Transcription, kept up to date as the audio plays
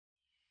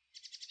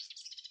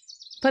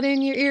Put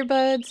in your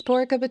earbuds,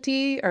 pour a cup of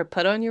tea, or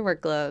put on your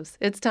work gloves.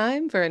 It's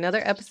time for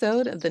another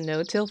episode of the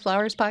No-Till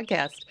Flowers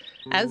podcast.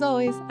 As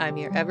always, I'm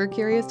your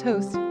ever-curious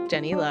host,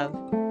 Jenny Love.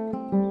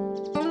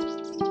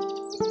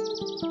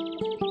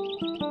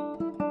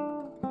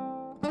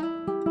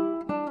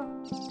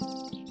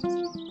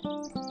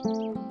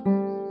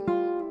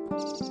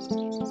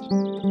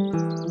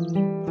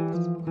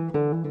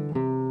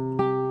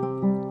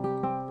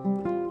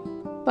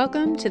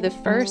 Welcome to the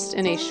first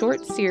in a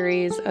short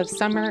series of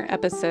summer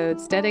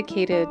episodes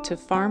dedicated to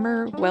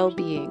farmer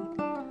well-being.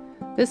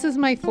 This is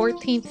my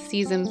 14th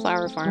season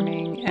flower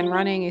farming and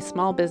running a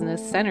small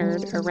business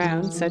centered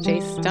around such a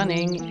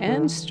stunning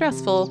and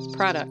stressful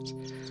product.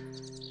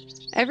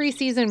 Every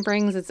season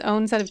brings its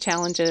own set of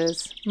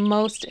challenges,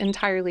 most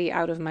entirely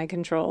out of my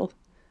control.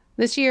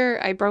 This year,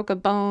 I broke a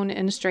bone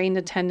and strained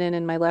a tendon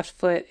in my left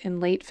foot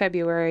in late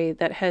February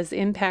that has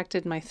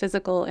impacted my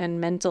physical and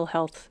mental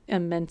health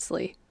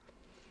immensely.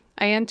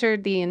 I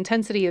entered the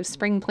intensity of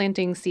spring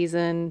planting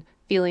season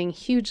feeling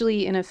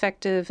hugely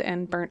ineffective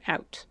and burnt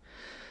out.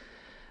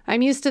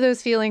 I'm used to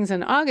those feelings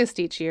in August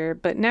each year,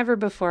 but never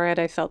before had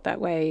I felt that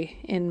way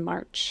in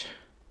March.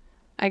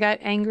 I got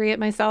angry at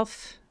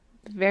myself,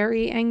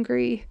 very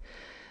angry.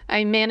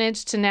 I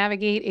managed to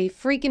navigate a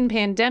freaking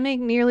pandemic,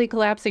 nearly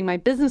collapsing my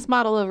business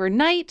model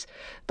overnight,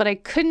 but I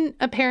couldn't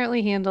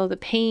apparently handle the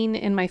pain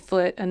in my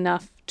foot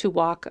enough to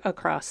walk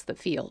across the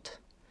field.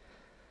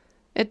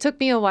 It took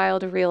me a while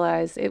to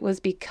realize it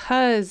was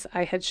because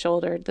I had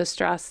shouldered the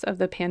stress of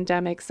the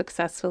pandemic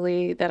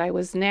successfully that I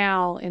was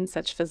now in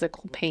such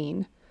physical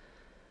pain.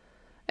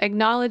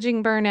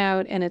 Acknowledging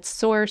burnout and its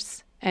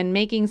source and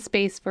making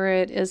space for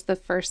it is the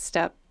first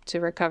step to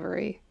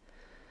recovery.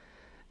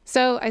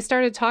 So I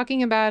started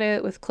talking about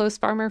it with close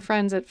farmer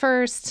friends at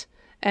first,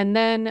 and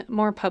then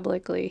more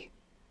publicly.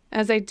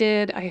 As I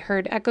did, I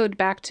heard echoed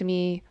back to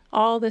me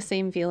all the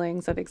same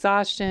feelings of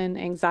exhaustion,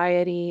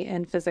 anxiety,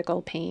 and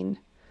physical pain.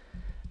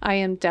 I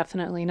am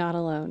definitely not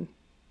alone.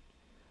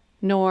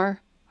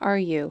 Nor are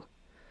you.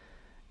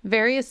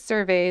 Various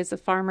surveys of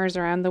farmers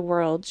around the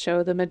world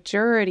show the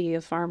majority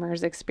of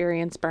farmers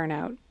experience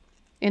burnout.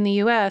 In the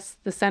U.S.,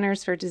 the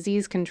Centers for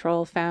Disease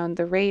Control found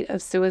the rate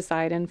of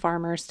suicide in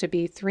farmers to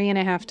be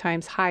 3.5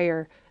 times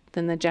higher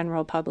than the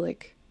general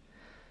public.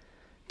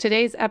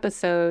 Today's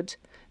episode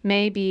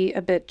may be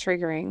a bit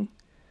triggering.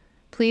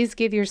 Please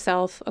give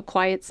yourself a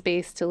quiet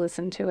space to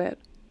listen to it,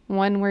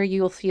 one where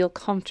you'll feel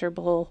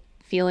comfortable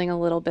feeling a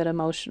little bit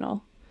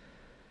emotional.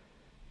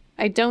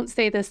 I don't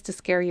say this to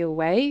scare you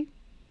away.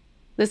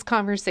 This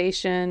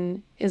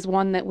conversation is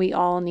one that we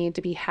all need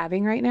to be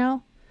having right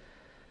now.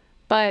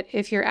 But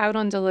if you're out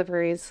on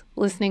deliveries,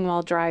 listening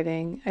while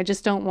driving, I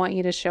just don't want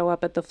you to show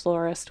up at the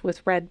florist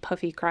with red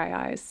puffy cry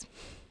eyes.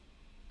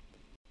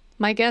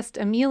 My guest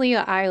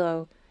Amelia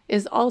Ihlo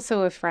is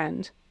also a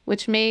friend,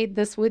 which made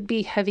this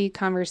would-be heavy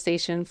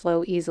conversation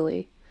flow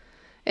easily.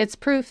 It's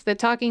proof that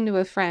talking to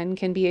a friend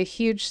can be a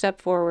huge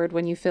step forward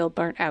when you feel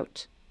burnt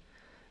out.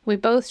 We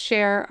both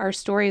share our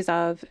stories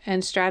of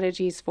and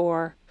strategies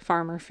for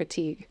farmer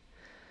fatigue.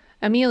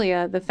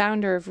 Amelia, the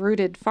founder of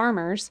Rooted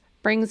Farmers,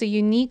 brings a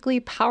uniquely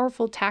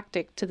powerful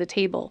tactic to the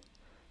table: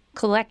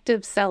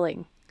 collective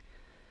selling.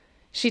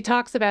 She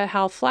talks about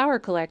how flower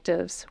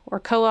collectives, or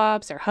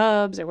co-ops, or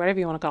hubs, or whatever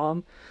you want to call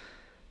them,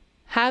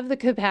 have the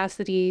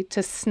capacity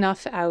to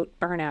snuff out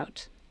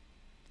burnout.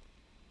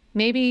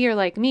 Maybe you're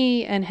like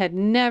me and had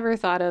never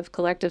thought of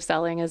collective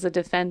selling as a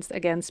defense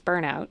against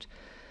burnout,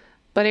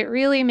 but it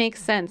really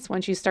makes sense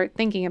once you start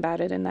thinking about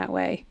it in that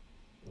way.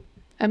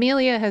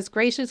 Amelia has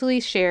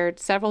graciously shared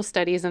several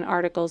studies and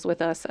articles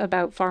with us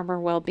about farmer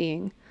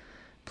well-being.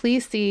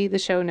 Please see the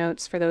show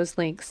notes for those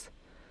links.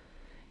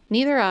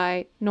 Neither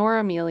I nor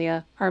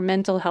Amelia are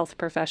mental health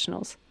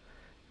professionals.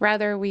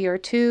 Rather, we are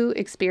two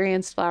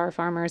experienced flower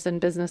farmers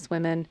and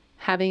businesswomen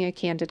having a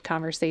candid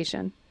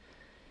conversation.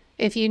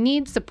 If you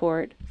need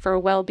support for a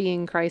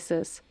well-being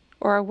crisis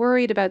or are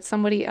worried about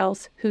somebody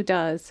else who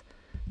does,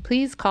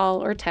 please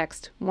call or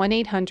text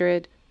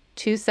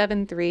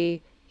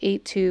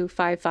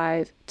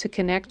 1-800-273-8255 to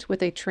connect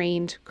with a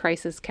trained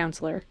crisis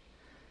counselor.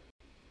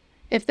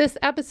 If this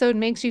episode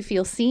makes you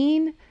feel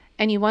seen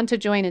and you want to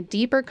join a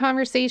deeper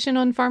conversation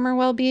on farmer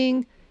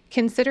well-being,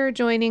 consider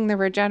joining the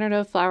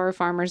Regenerative Flower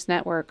Farmers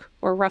Network,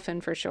 or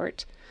RUFFN for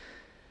short.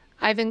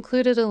 I've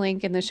included a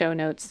link in the show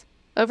notes.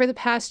 Over the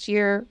past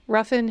year,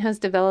 RUFFN has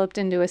developed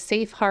into a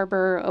safe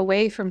harbor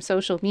away from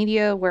social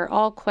media where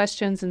all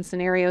questions and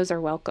scenarios are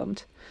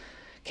welcomed.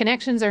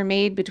 Connections are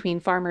made between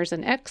farmers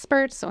and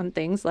experts on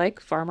things like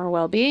farmer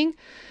well-being,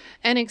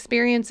 and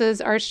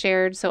experiences are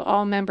shared so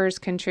all members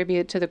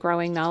contribute to the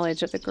growing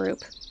knowledge of the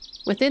group.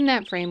 Within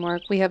that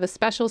framework, we have a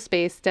special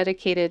space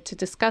dedicated to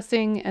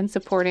discussing and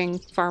supporting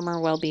farmer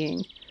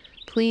well-being.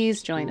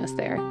 Please join us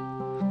there.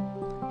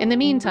 In the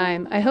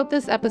meantime, I hope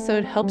this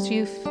episode helps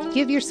you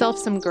give yourself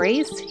some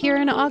grace here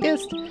in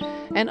August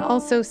and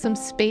also some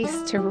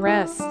space to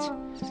rest.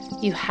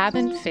 You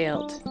haven't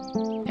failed,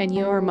 and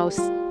you are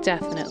most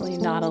definitely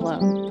not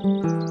alone.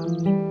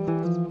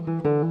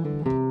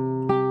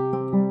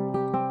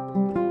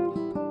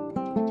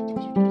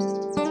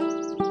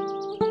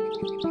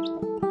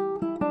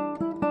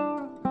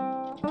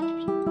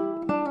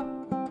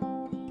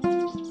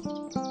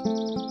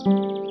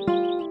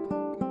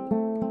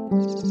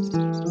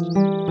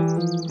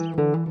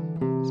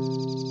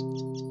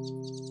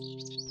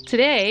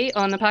 Today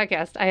on the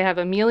podcast, I have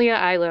Amelia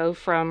Ihlo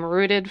from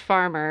Rooted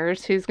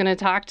Farmers, who's going to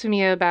talk to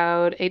me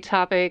about a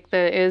topic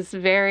that is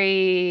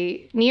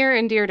very near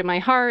and dear to my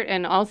heart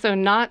and also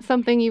not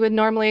something you would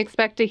normally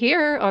expect to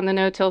hear on the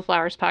No-Till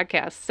Flowers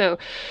podcast. So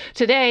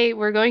today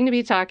we're going to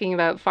be talking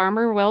about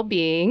farmer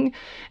well-being,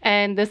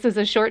 and this is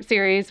a short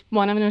series,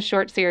 one of a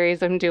short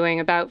series I'm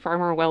doing about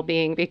farmer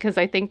well-being, because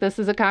I think this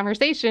is a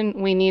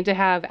conversation we need to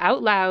have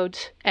out loud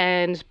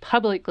and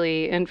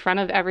publicly in front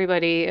of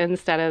everybody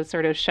instead of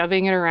sort of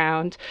shoving it around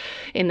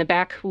in the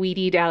back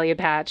weedy dahlia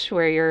patch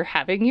where you're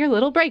having your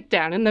little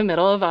breakdown in the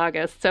middle of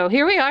August. So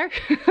here we are.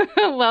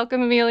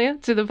 Welcome, Amelia,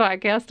 to the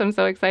podcast. I'm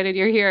so excited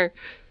you're here.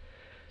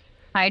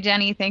 Hi,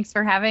 Jenny. Thanks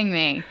for having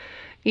me.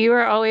 You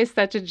are always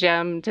such a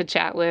gem to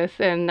chat with,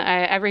 and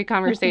every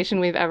conversation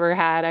we've ever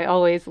had, I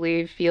always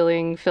leave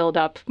feeling filled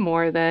up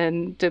more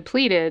than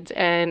depleted.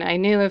 And I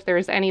knew if there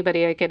was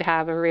anybody I could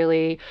have a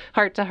really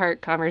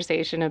heart-to-heart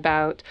conversation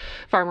about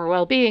farmer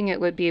well-being,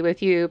 it would be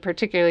with you,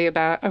 particularly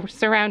about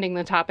surrounding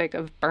the topic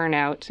of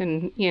burnout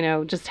and,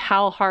 just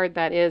how hard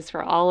that is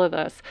for all of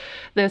us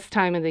this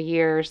time of the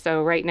year.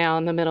 So right now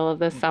in the middle of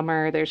the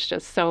summer, there's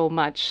just so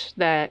much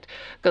that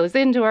goes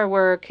into our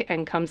work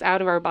and comes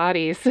out of our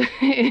bodies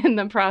in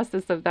the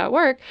process of that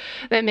work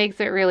that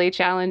makes it really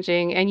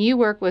challenging. And you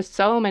work with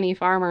so many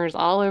farmers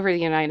all over the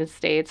United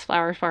States,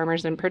 flower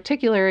farmers in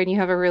particular, and you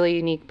have a really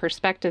unique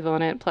perspective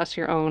on it, plus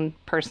your own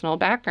personal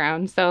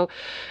background. So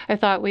I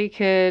thought we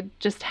could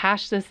just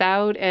hash this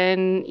out.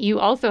 And you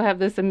also have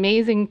this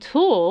amazing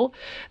tool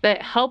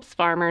that helps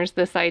farmers,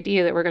 this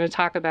idea that we're going to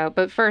talk about.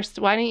 But first,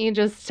 why don't you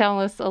just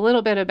tell us a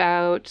little bit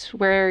about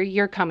where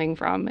you're coming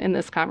from in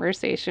this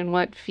conversation?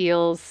 What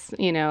feels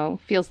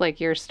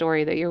like your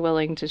story that you're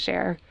willing to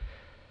share?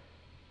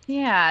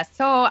 Yeah,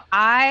 so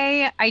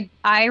I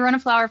run a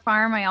flower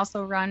farm. I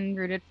also run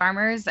Rooted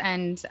Farmers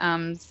and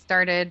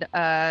started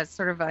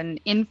sort of an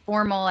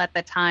informal at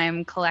the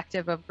time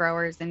collective of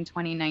growers in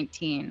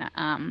 2019.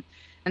 And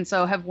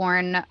so have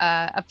worn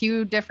a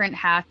few different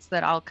hats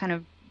that all kind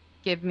of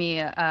give me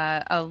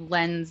a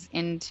lens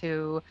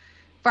into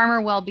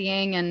farmer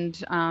well-being and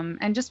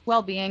just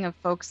well-being of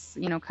folks,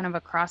 kind of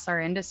across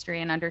our industry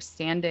and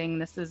understanding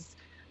this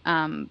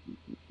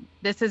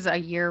is a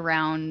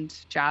year-round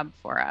job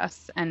for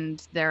us.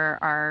 And there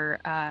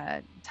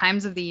are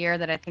times of the year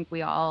that I think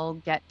we all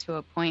get to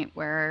a point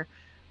where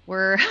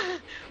we're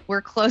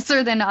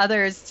closer than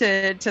others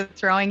to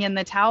throwing in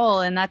the towel,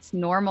 and that's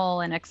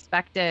normal and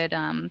expected.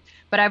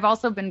 But I've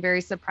also been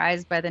very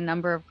surprised by the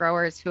number of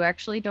growers who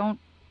actually don't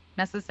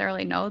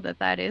necessarily know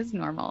that is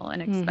normal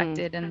and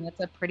expected, and that's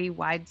a pretty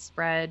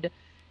widespread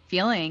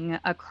feeling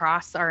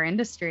across our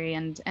industry.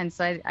 And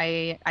so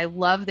I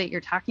love that you're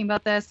talking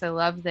about this. I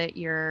love that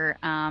you're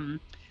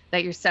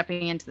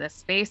stepping into this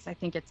space. I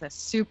think it's a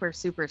super,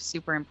 super,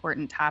 super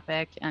important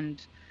topic.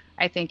 And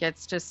I think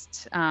it's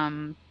just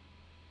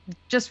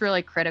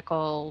really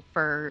critical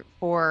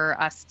for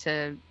us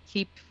to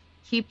keep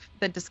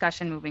the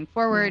discussion moving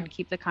forward,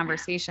 keep the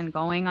conversation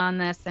going on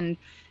this, and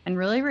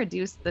really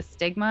reduce the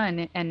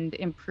stigma and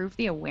improve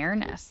the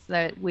awareness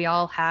that we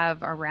all have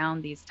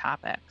around these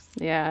topics.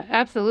 Yeah,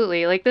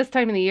 absolutely. Like this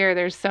time of the year,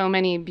 there's so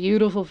many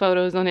beautiful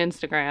photos on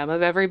Instagram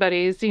of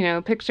everybody's,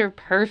 picture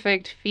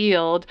perfect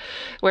field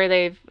where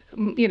they've,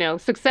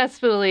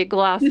 successfully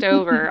glossed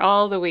over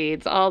all the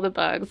weeds, all the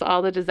bugs,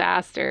 all the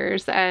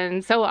disasters.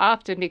 And so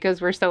often, because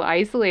we're so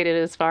isolated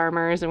as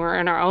farmers and we're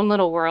in our own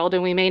little world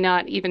and we may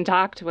not even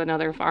talk to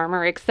another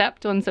farmer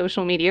except on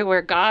social media,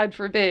 where God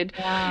forbid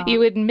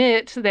you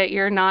admit that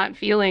you're not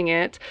feeling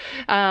it,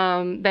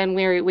 then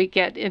we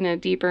get in a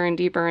deeper and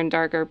deeper and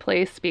darker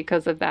place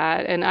because of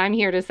that. And I'm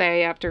here to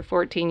say, after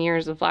 14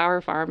 years of flower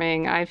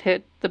farming, I've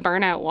hit the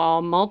burnout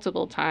wall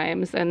multiple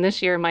times, and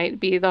this year might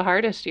be the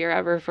hardest year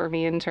ever for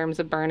me in terms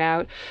of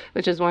burnout,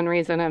 which is one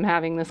reason I'm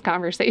having this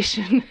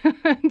conversation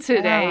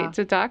today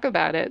to talk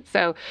about it.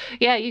 So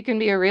yeah, you can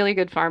be a really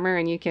good farmer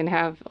and you can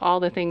have all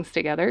the things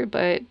together,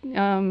 but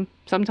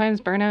sometimes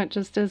burnout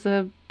just is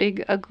a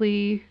big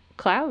ugly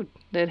cloud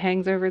that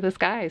hangs over the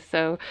sky.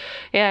 So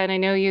yeah, and I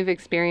know you've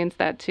experienced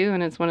that too,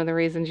 and it's one of the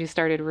reasons you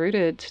started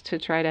Rooted, to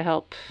try to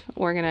help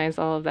organize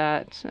all of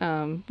that,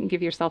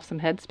 give yourself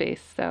some headspace.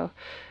 So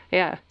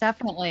yeah,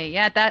 definitely.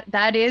 Yeah,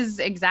 that is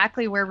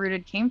exactly where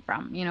Rooted came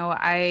from.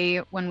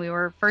 When we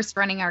were first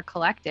running our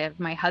collective,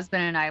 my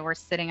husband and I were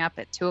sitting up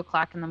at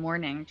 2:00 in the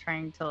morning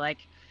trying to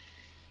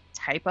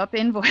type up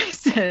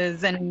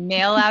invoices and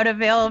mail out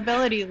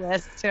availability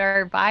lists to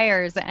our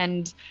buyers.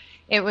 And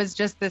it was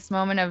just this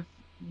moment of,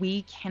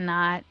 we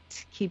cannot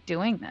keep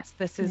doing this.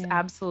 This is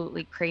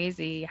absolutely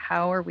crazy.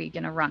 How are we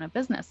going to run a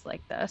business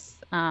like this?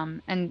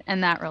 And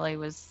that really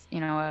was,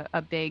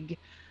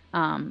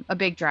 a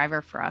big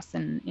driver for us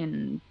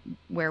in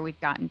where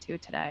we've gotten to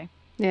today.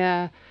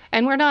 Yeah.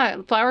 And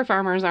flower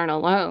farmers aren't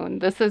alone.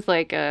 This is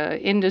like a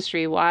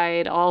industry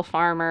wide, all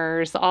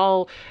farmers,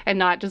 and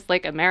not just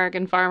like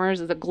American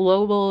farmers. It's a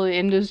global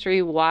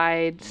industry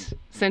wide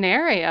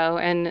scenario.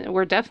 And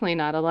we're definitely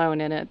not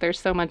alone in it.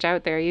 There's so much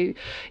out there. You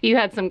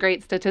had some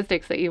great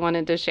statistics that you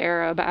wanted to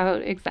share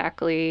about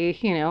exactly,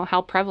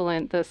 how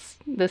prevalent this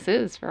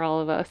is for all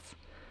of us.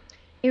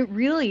 It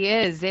really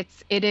is.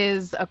 It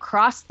is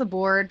across the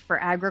board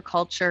for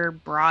agriculture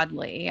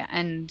broadly,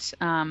 and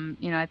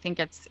I think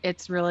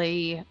it's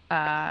really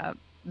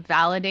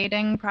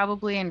validating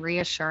probably and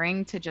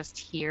reassuring to just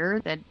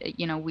hear that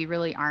we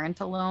really aren't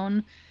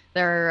alone.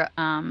 There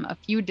are a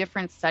few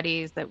different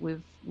studies that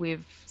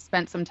we've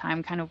spent some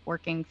time kind of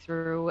working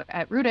through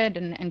at Rooted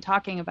and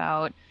talking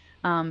about.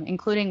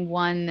 Including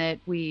one that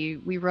we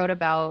wrote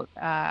about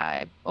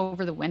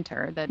over the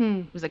winter that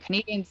was a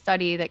Canadian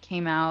study that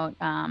came out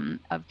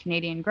of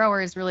Canadian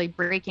growers really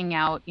breaking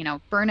out,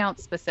 burnout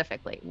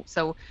specifically.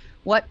 So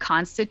what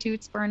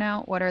constitutes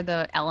burnout? What are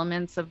the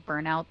elements of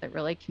burnout that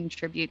really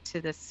contribute to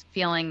this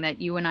feeling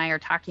that you and I are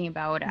talking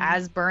about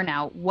as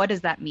burnout? What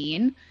does that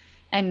mean?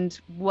 And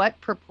what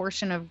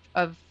proportion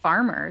of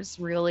farmers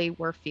really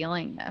were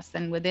feeling this?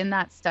 And within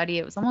that study,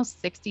 it was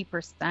almost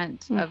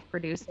 60% of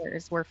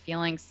producers were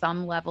feeling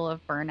some level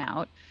of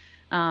burnout.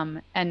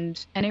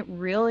 And it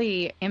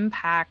really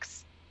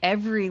impacts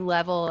every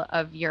level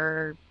of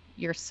your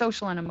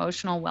social and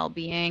emotional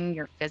well-being,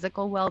 your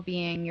physical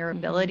well-being, your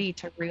ability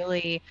to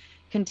really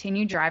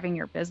continue driving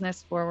your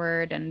business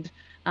forward. And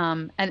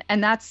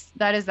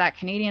that is that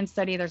Canadian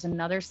study. There's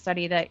another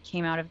study that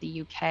came out of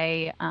the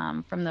UK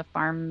from the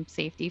Farm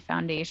Safety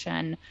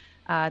Foundation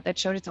that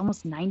showed it's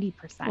almost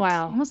 90%.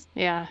 Wow. Almost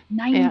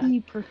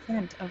 90%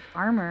 of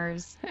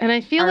farmers. And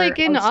I feel like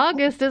in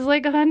August is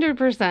like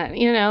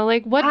 100%,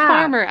 like what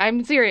farmer,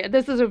 I'm serious.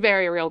 This is a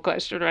very real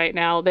question right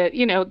now that,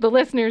 the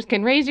listeners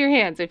can raise your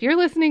hands. If you're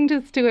listening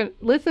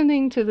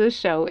to this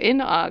show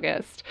in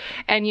August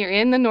and you're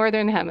in the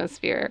Northern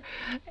Hemisphere,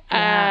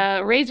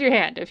 raise your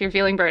hand if you're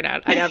feeling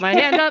burnout. I got my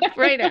hand up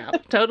right now.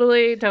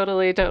 Totally.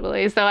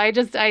 So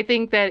I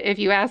think that if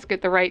you ask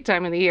at the right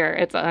time of the year,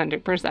 it's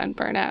 100%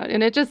 burnout.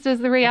 And it just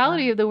is the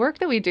reality of the work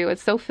that we do.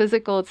 It's so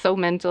physical, it's so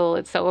mental,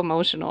 it's so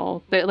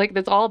emotional.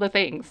 That's all the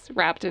things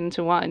wrapped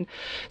into one.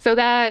 So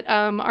that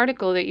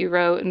article that you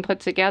wrote and put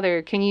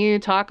together, can you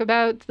talk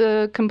about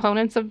the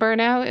components of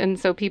burnout? And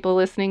so people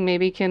listening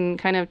maybe can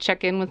kind of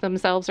check in with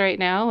themselves right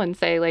now and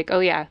say like, oh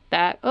yeah,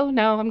 oh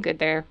no, I'm good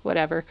there,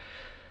 whatever.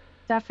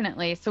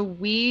 Definitely. So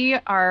we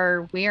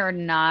are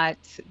not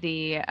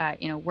the,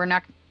 we're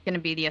not going to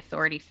be the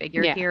authority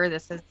figure here.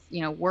 This is,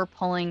 we're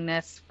pulling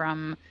this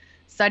from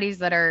studies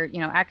that are,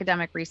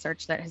 academic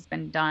research that has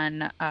been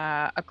done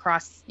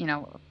across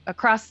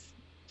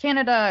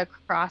Canada,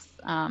 across,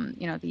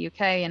 the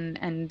UK,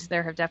 and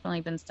there have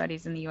definitely been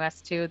studies in the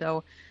US too,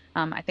 though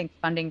I think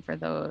funding for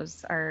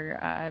those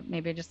are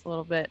maybe just a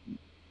little bit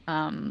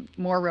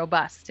more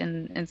robust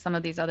in some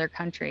of these other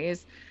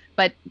countries.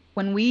 But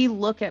when we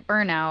look at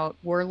burnout,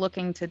 we're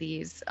looking to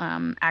these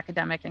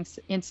academic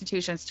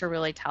institutions to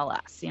really tell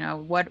us,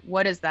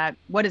 what does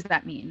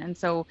that mean? And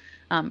so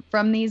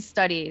from these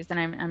studies, and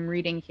I'm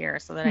reading here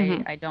so that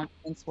I don't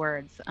mince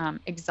words,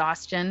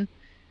 exhaustion,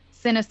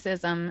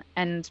 cynicism,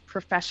 and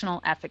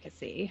professional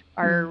efficacy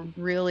are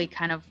really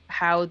kind of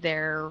how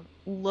they're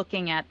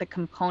looking at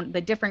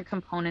the different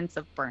components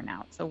of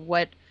burnout. So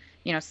what,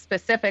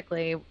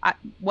 specifically,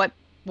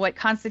 what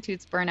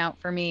constitutes burnout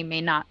for me may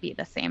not be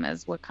the same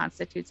as what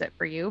constitutes it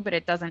for you, but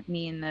it doesn't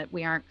mean that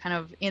we aren't kind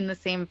of in the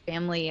same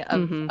family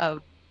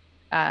of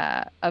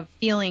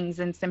feelings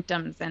and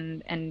symptoms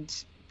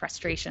and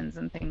frustrations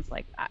and things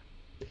like that.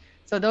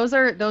 So those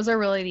are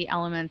really the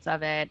elements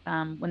of it.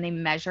 When they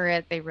measure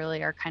it, they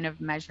really are kind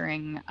of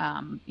measuring,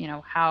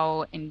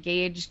 how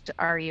engaged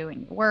are you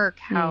in your work,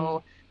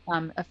 how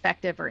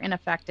effective or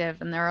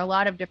ineffective, and there are a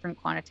lot of different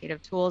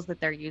quantitative tools that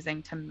they're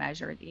using to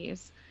measure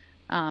these.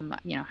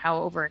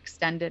 How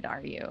overextended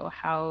are you?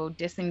 How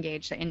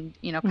disengaged? And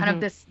kind of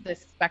this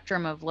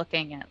spectrum of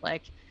looking at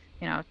like,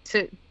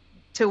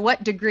 to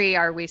what degree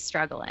are we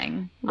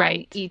struggling?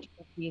 Right. Each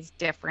of these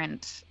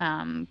different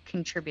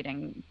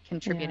contributing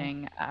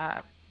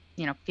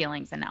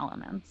feelings and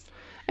elements.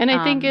 And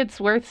I think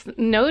it's worth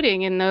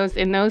noting in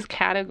those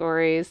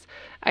categories,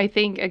 I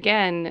think,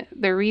 again,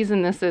 the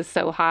reason this is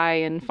so high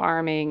in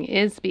farming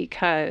is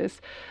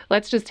because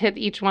let's just hit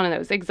each one of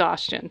those.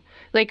 Exhaustion.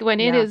 Like when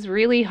it is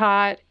really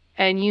hot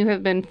and you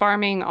have been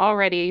farming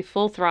already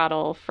full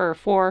throttle for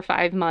 4 or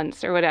 5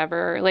 months or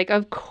whatever, like,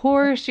 of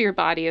course your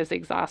body is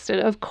exhausted.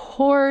 Of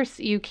course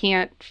you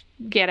can't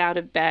get out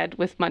of bed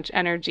with much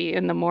energy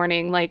in the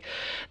morning. Like,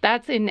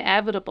 that's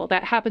inevitable.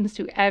 That happens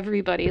to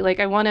everybody. Like,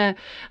 I want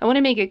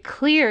to make it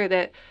clear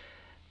that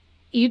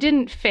you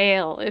didn't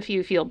fail if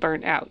you feel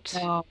burnt out,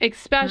 No.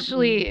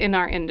 especially in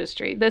our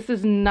industry. This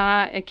is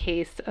not a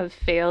case of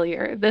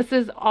failure. This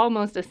is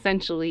almost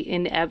essentially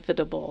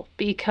inevitable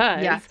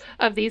because Yes.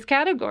 of these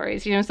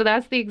categories. So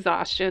that's the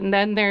exhaustion.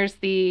 Then there's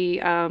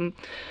the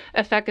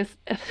efficacy.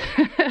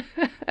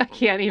 I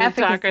can't even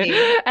talk.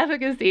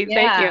 Efficacy.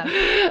 Yeah.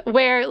 Thank you.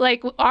 Where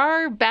like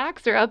our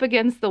backs are up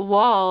against the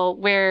wall,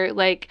 where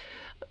like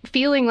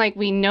feeling like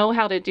we know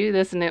how to do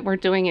this and that we're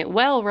doing it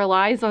well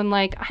relies on,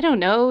 like, I don't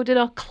know, did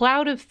a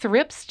cloud of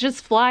thrips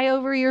just fly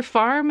over your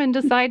farm and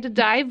decide to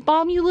dive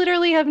bomb? You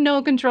literally have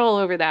no control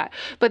over that.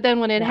 But then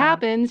when it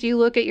happens, you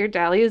look at your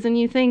dahlias and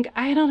you think,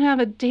 I don't have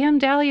a damn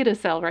dahlia to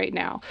sell right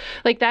now.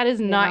 Like, that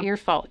is not your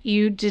fault.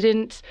 You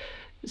didn't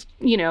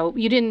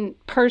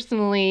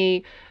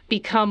personally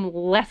become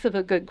less of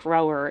a good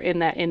grower in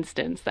that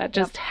instance. That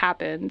just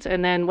happened.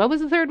 And then what was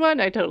the third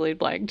one? I totally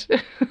blanked.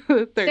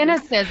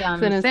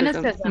 Cynicism.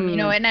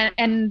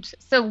 And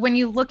so when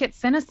you look at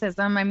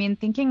cynicism, I mean,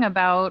 thinking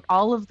about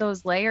all of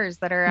those layers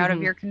that are out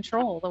of your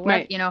control,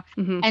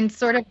 and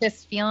sort of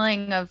this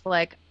feeling of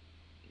like,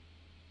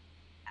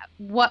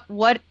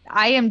 what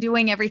I am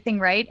doing everything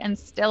right, and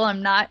still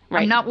I'm not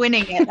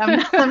winning it.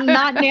 I'm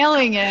not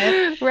nailing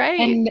it.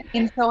 Right.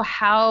 And so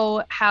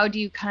how do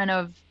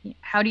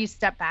you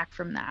step back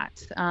from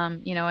that?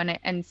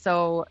 And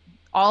so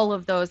all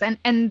of those,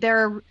 and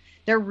there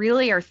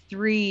really are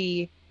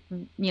three,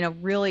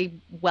 really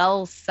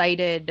well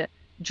cited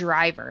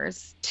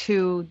drivers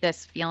to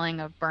this feeling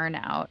of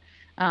burnout.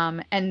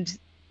 And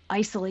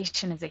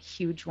isolation is a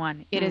huge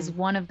one. It is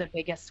one of the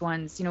biggest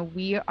ones.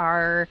 We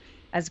are,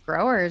 as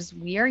growers,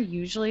 we are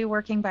usually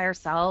working by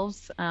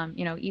ourselves.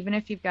 Even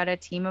if you've got a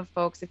team of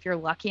folks, if you're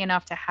lucky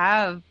enough to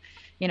have,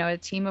 a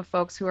team of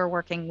folks who are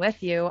working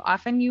with you,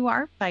 often you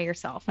are by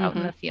yourself out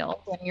in the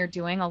field and you're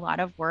doing a lot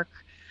of work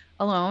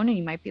alone, and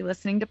you might be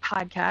listening to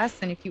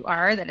podcasts. And if you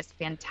are, that is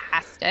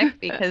fantastic,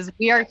 because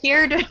we're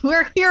here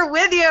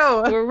with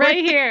you. We're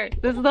right here.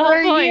 This is the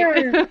whole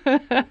point.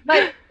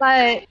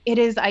 But it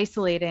is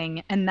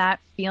isolating, and that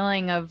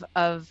feeling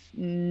of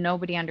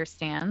nobody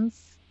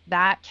understands,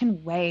 that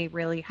can weigh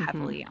really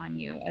heavily on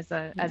you as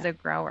a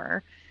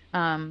grower.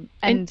 And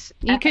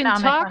you can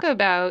talk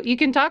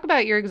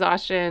about your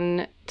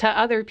exhaustion to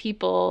other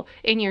people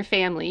in your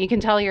family. You can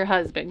tell your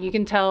husband, you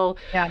can tell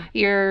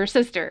your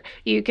sister,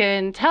 you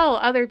can tell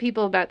other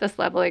people about this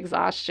level of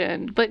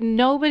exhaustion, but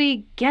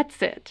nobody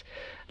gets it,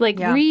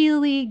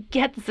 really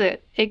gets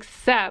it,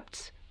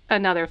 except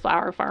another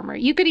flower farmer.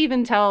 You could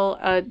even tell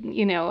a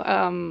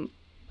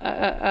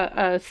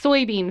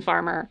soybean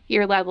farmer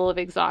your level of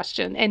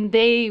exhaustion, and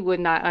they would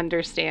not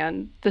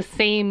understand the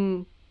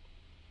same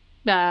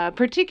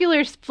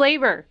particular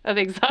flavor of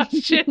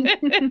exhaustion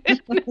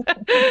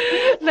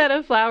that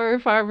a flower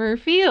farmer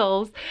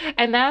feels.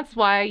 And that's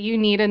why you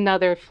need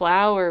another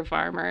flower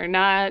farmer,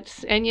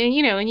 and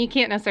you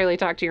can't necessarily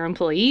talk to your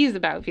employees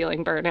about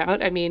feeling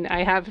burnout. I mean,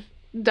 I have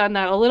done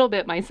that a little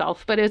bit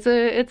myself, but it's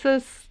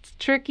a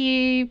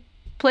tricky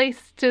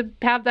place to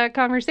have that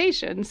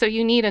conversation. So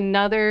you need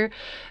another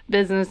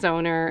business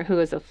owner who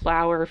is a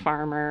flower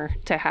farmer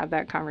to have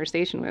that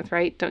conversation with,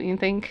 right? Don't you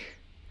think?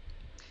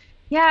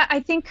 Yeah, I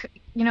think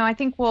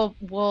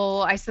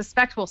I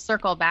suspect we'll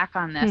circle back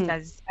on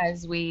this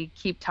as we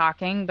keep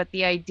talking, but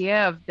the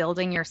idea of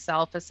building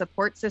yourself a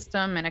support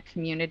system and a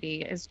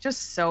community is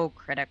just so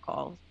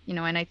critical,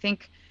 and I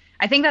think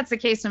that's the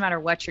case no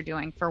matter what you're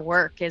doing for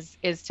work, is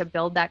to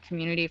build that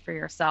community for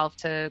yourself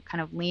to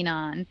kind of lean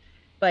on.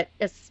 But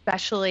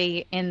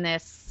especially in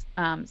this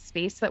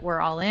space that we're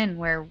all in,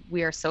 where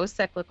we are so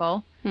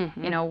cyclical,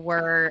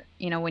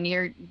 when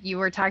you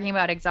were talking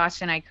about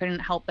exhaustion, I couldn't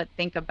help but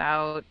think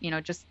about,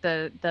 just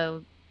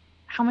the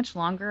how much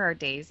longer our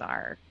days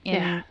are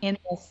in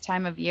this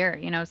time of year,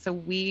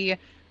 so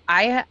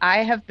I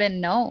have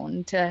been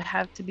known to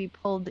have to be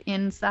pulled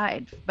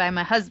inside by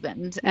my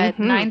husband at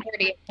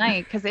 9:30 at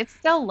night, because it's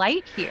still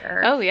light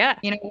here. Oh yeah.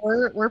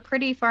 We're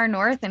pretty far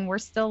north, and we're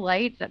still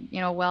light,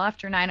 well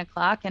after 9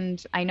 o'clock.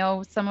 And I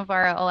know some of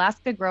our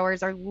Alaska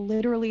growers are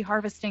literally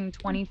harvesting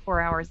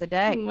 24 hours a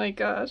day. Oh my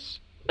gosh.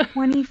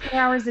 24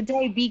 hours a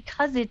day,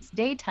 because it's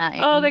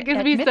daytime. Oh, that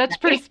gives me such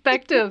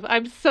perspective.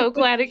 I'm so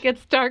glad it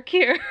gets dark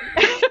here.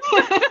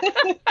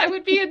 I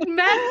would be a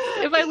mess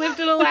if I lived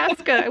in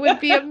Alaska. I would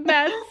be a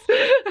mess.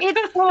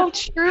 It's so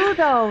true,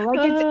 though.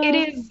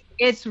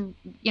 It's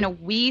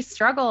we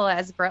struggle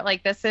as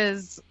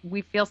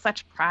we feel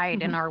such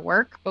pride in our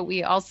work, but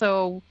we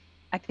also,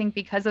 I think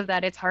because of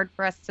that, it's hard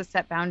for us to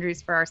set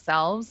boundaries for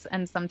ourselves.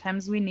 And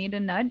sometimes we need a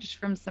nudge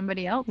from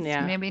somebody else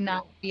to maybe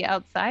not be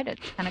outside at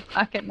 10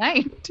 o'clock at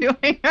night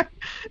doing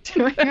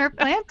our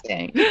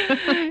planting.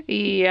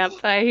 Yep,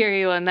 I hear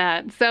you on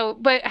that. So,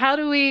 but how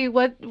do we,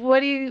 what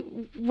do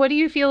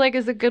you feel like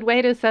is a good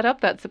way to set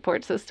up that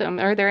support system?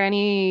 Are there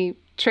any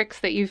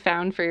tricks that you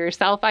found for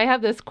yourself? I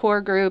have this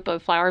core group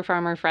of flower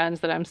farmer friends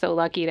that I'm so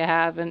lucky to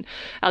have, and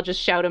I'll just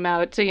shout them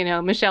out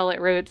to, Michelle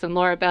at Roots and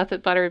Laura Beth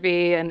at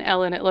Butterbee and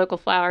Ellen at Local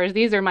Flowers.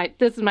 This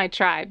is my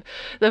tribe.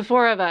 The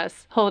four of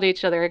us hold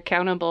each other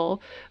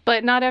accountable,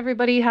 but not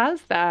everybody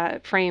has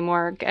that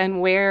framework.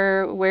 And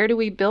where do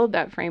we build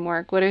that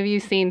framework? What have you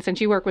seen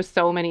since you work with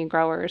so many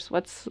growers?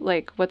 What's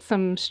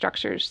some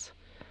structures?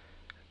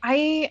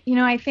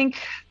 I think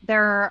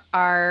there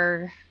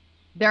are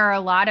a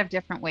lot of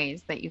different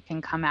ways that you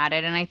can come at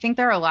it. And I think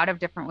there are a lot of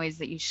different ways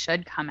that you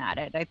should come at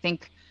it. I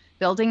think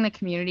building the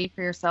community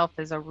for yourself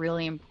is a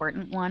really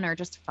important one, or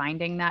just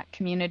finding that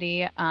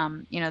community.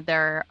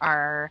 There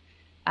are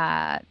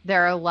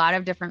a lot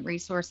of different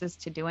resources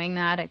to doing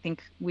that. I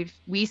think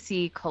we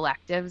see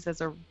collectives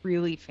as a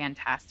really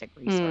fantastic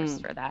resource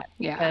for that,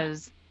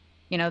 because,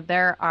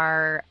 there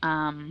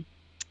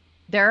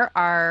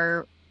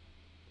are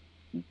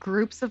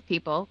groups of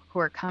people who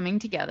are coming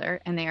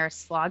together and they are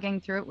slogging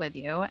through it with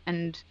you.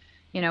 And,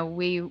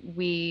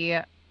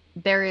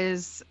 there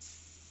is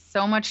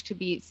so much to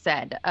be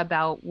said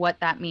about what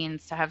that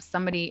means to have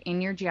somebody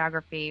in your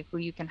geography who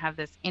you can have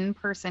this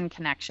in-person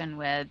connection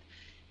with,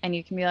 and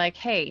you can be like,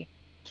 hey,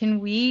 can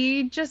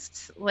we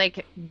just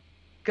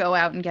go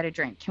out and get a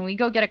drink? Can we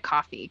go get a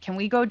coffee? Can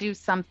we go do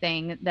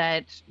something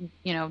that,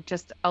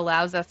 just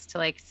allows us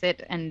to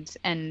sit and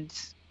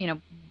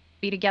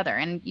be together?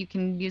 And you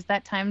can use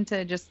that time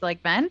to just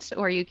vent,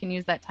 or you can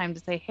use that time to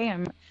say, hey,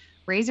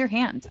 raise your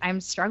hand.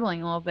 I'm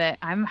struggling a little bit.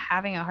 I'm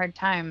having a hard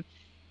time.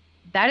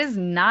 That is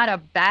not a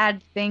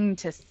bad thing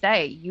to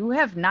say. You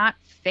have not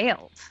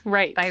failed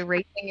by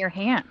raising your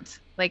hand.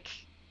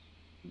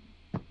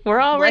 We're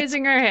all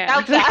raising our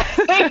hands.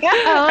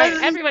 Right,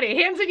 everybody,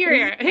 hands in your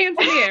ear. Hands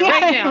in the air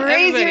right now.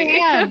 Raise your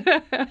hand.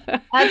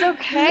 That's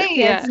okay.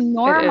 It's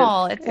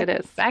normal. It's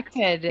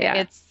expected. Yeah.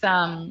 It's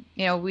I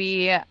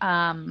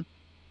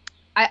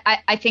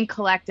think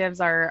collectives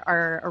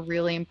are a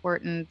really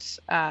important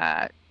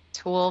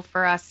tool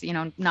for us,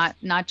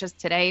 not just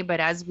today, but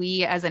as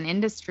we as an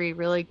industry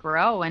really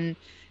grow and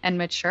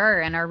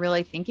mature and are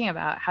really thinking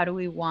about how do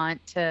we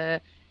want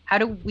to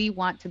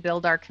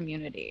build our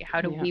community?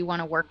 How do we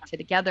want to work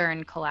together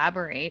and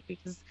collaborate?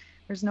 Because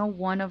there's no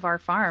one of our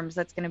farms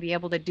that's going to be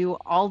able to do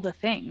all the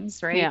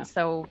things, right? Yeah.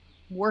 So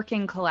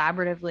working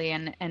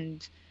collaboratively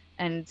and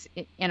in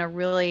a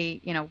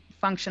really,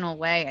 functional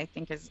way, I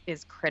think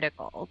is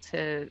critical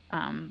to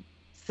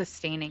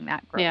sustaining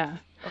that growth. Yeah.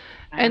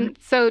 And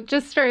so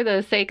just for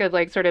the sake of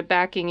sort of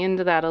backing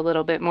into that a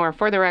little bit more,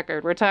 for the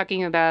record, we're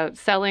talking about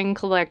selling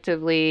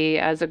collectively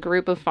as a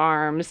group of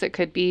farms. It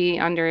could be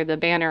under the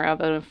banner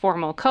of a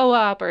formal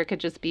co-op, or it could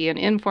just be an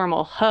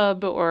informal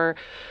hub, or,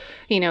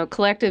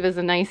 collective is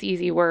a nice,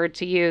 easy word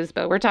to use,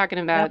 but we're talking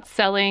about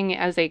selling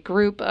as a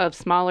group of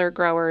smaller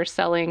growers,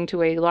 selling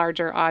to a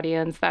larger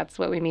audience. That's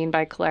what we mean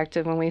by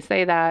collective when we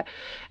say that.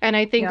 And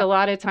I think a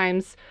lot of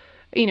times,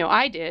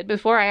 I did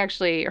before I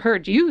actually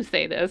heard you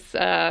say this,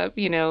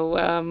 in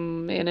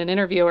an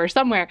interview or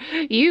somewhere.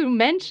 You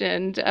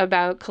mentioned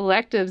about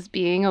collectives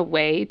being a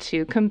way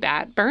to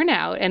combat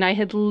burnout. And I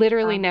had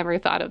literally never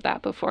thought of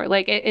that before.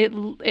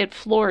 It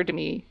floored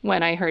me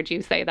when I heard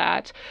you say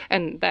that.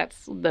 And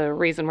that's the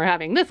reason we're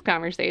having this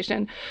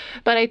conversation.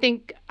 But I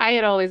think I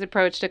had always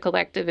approached a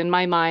collective in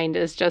my mind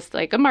as just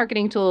a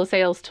marketing tool, a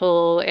sales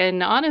tool.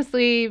 And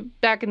honestly,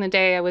 back in the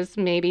day, I would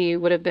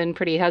have been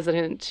pretty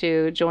hesitant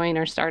to join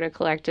or start a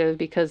collective,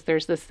 because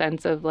there's this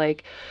sense of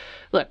look,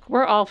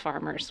 we're all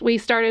farmers. We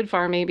started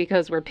farming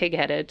because we're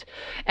pig-headed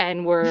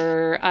and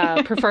we're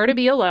prefer to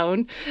be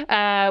alone.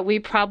 We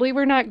probably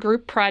were not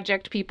group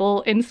project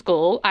people in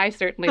school. I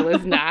certainly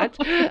was not.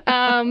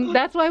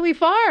 That's why we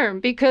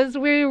farm, because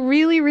we're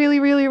really, really,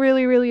 really,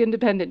 really, really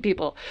independent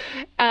people.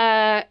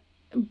 But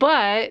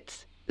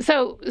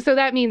so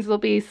that means there'll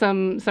be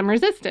some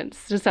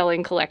resistance to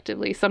selling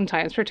collectively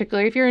sometimes,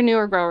 particularly if you're a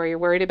newer grower, you're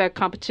worried about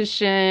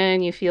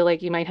competition, you feel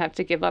like you might have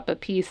to give up a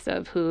piece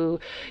of who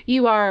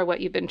you are,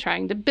 what you've been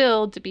trying to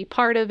build to be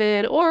part of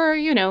it, or,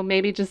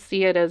 maybe just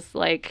see it as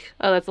oh,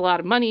 that's a lot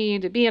of money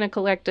to be in a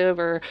collective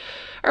or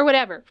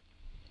whatever.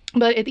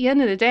 But at the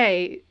end of the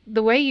day,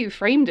 the way you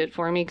framed it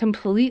for me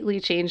completely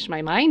changed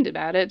my mind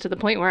about it, to the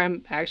point where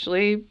I'm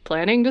actually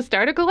planning to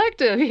start a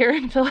collective here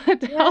in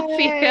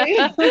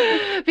Philadelphia.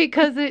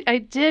 Because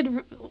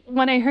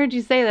when I heard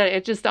you say that,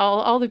 it just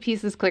all the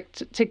pieces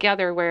clicked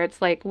together, where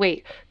it's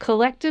wait,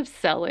 collective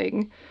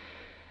selling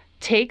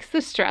takes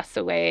the stress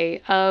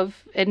away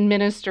of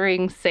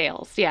administering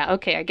sales. Yeah,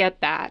 okay, I get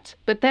that.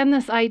 But then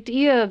this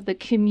idea of the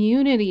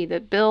community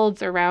that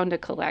builds around a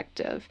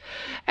collective.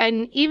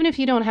 And even if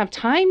you don't have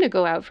time to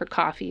go out for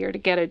coffee or to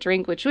get a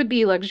drink, which would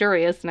be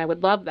luxurious, and I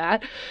would love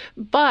that,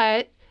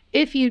 but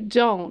if you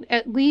don't,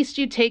 at least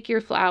you take your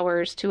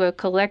flowers to a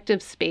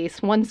collective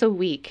space once a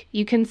week.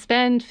 You can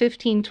spend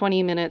 15,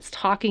 20 minutes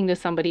talking to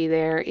somebody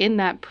there in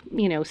that,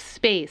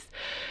 space.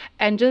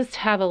 and just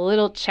have a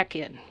little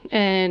check-in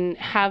and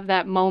have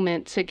that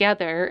moment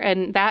together.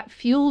 And that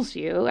fuels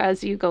you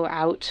as you go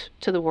out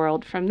to the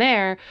world from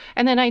there.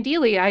 And then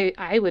ideally,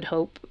 I would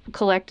hope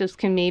collectives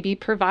can maybe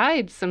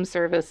provide some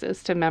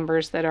services to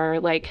members that are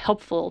like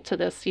helpful to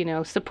this,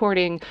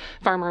 supporting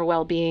farmer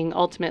well-being,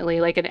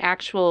 ultimately, like an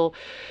actual,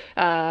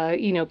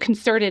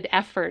 concerted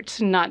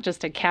effort, not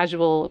just a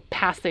casual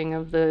passing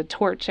of the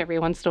torch every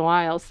once in a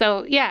while.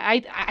 So yeah,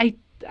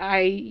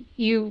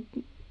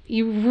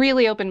 you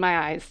really opened my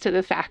eyes to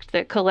the fact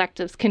that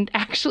collectives can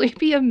actually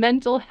be a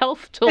mental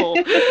health tool,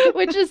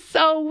 which is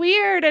so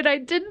weird. And I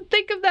didn't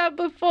think of that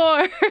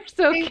before.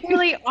 So they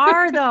really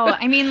are, though.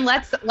 I mean,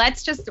 let's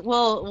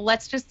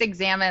just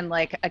examine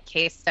like a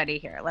case study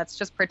here. Let's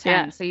just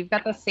pretend. Yeah. So you've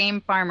got the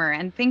same farmer,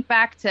 and think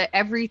back to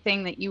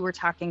everything that you were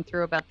talking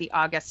through about the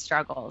August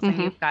struggles, and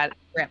you've got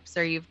trips,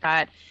 or you've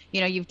got,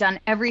 you've done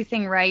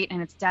everything right,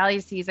 and it's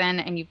dahlia season,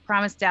 and you've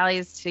promised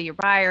dahlias to your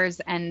buyers,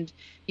 and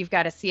you've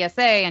got a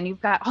CSA, and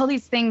you've got all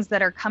these things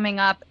that are coming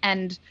up,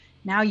 and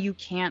now you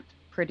can't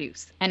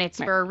produce. And it's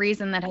for a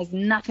reason that has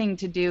nothing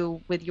to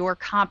do with your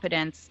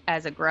competence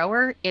as a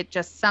grower. It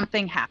just,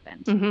 something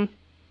happened.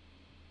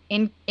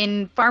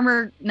 In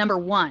farmer number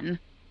one,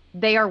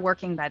 they are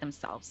working by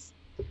themselves.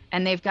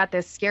 And they've got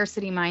this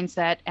scarcity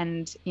mindset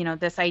and,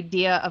 this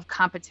idea of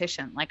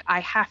competition. Like, I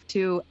have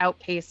to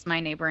outpace my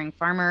neighboring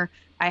farmer.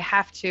 I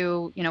have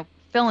to,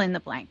 fill in the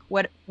blank,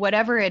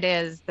 whatever it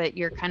is that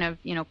you're kind of,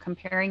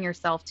 comparing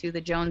yourself to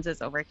the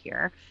Joneses over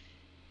here.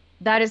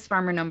 That is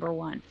farmer number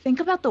one.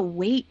 Think about the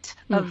weight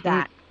of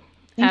that.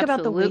 Think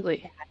about the weight of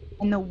that,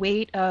 and the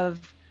weight of,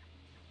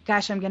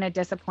 gosh, I'm going to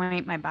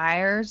disappoint my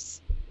buyers.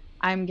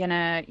 I'm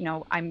gonna,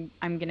 I'm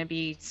gonna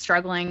be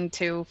struggling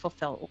to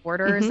fulfill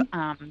orders.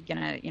 I'm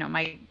gonna,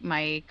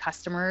 my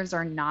customers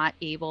are not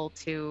able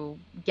to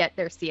get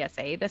their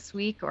CSA this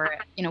week, or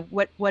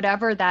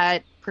whatever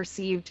that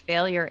perceived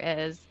failure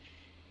is,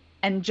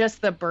 and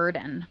just the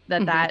burden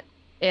that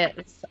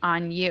is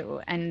on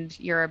you and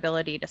your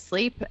ability to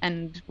sleep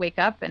and wake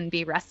up and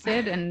be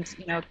rested and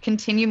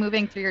continue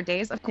moving through your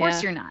days. Of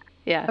course you're not.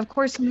 Yeah. Of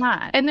course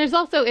not. And there's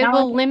also, it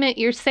will limit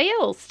your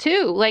sales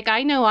too. Like,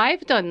 I know I've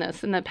done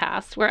this in the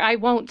past where I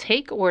won't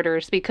take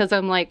orders because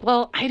I'm like,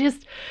 well, I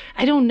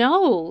don't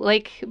know.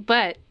 Like,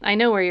 but I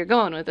know where you're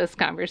going with this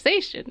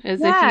conversation is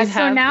if you have.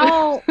 So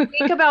now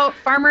think about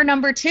farmer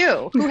number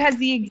two, who has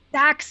the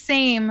exact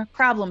same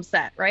problem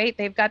set, right?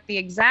 They've got the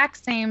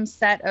exact same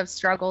set of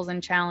struggles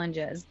and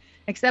challenges,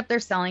 except they're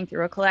selling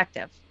through a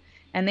collective.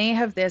 And they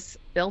have this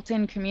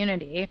built-in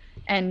community,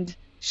 and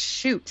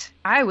shoot,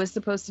 I was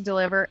supposed to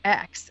deliver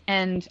X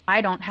and I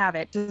don't have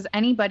it. Does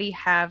anybody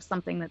have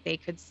something that they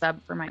could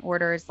sub for my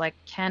orders? Like,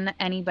 can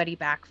anybody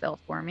backfill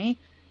for me?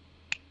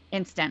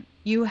 Instant.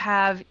 You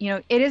have,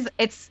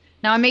 it's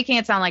now I'm making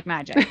it sound like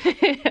magic.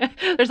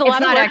 There's a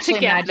lot of work to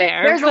get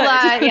there. There's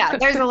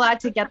a lot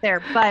to get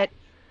there. But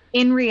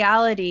in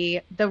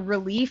reality, the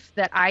relief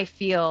that I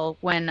feel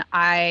when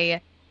I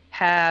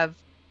have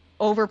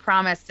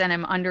overpromised and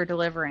I'm under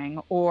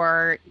delivering,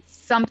 or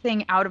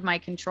something out of my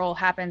control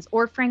happens,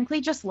 or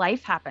frankly, just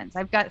life happens.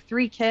 I've got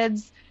 3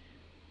 kids.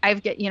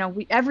 I've got,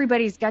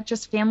 everybody's got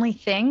just family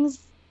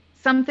things.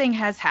 Something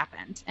has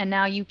happened and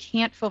now you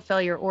can't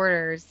fulfill your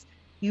orders.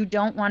 You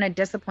don't want to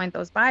disappoint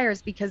those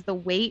buyers because the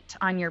weight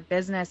on your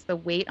business, the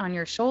weight on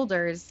your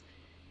shoulders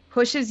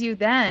pushes you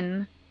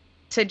then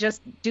to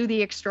just do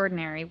the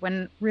extraordinary,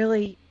 when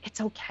really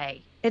it's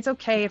okay. It's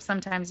okay if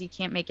sometimes you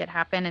can't make it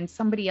happen and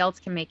somebody else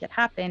can make it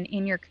happen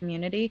in your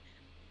community.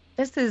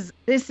 This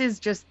is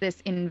just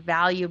this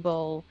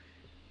invaluable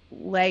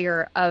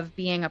layer of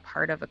being a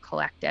part of a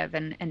collective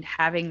and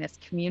having this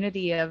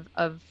community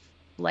of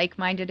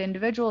like-minded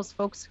individuals,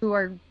 folks who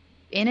are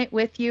in it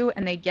with you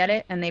and they get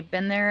it and they've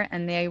been there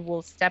and they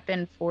will step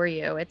in for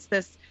you.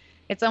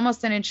 It's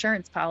almost an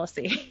insurance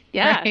policy.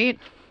 Yeah. Right?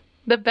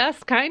 The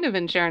best kind of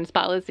insurance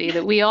policy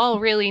that we all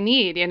really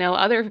need.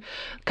 Other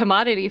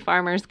commodity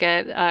farmers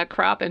get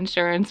crop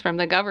insurance from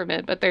the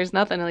government, but there's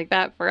nothing like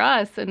that for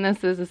us. And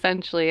this is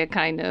essentially a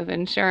kind of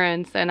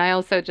insurance. And I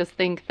also just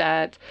think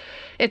that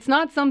it's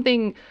not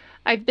something,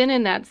 I've been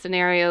in that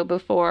scenario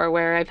before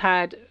where I've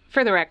had,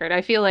 for the record,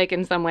 I feel like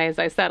in some ways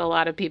I set a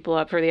lot of people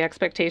up for the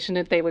expectation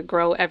that they would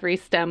grow every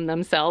stem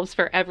themselves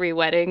for every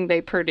wedding they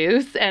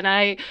produce. And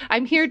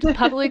I'm here to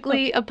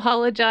publicly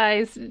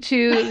apologize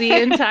to the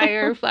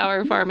entire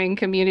flower farming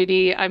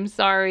community. I'm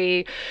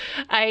sorry.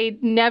 I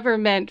never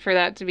meant for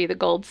that to be the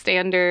gold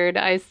standard.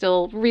 I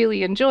still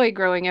really enjoy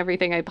growing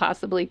everything I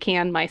possibly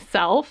can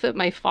myself at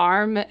my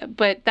farm,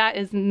 but that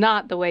is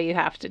not the way you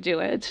have to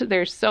do it.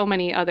 There's so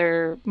many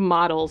other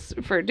models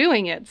for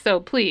doing it. So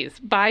please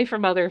buy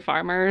from other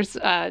farmers.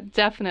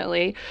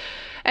 Definitely.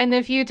 And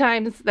the few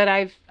times that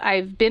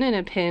I've been in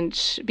a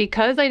pinch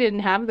because I didn't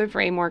have the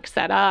framework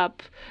set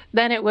up,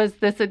 then it was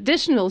this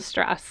additional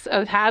stress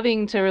of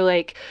having to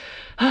like,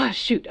 oh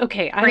shoot,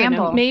 okay, I don't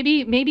know.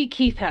 Maybe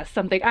Keith has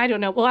something. I don't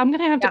know. Well, I'm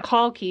gonna have to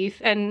call Keith,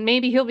 and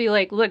maybe he'll be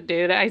like, look,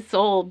 dude, I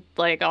sold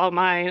like all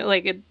my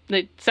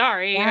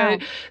sorry.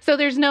 So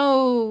there's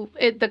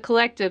the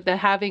collective, the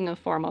having a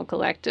formal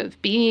collective,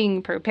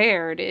 being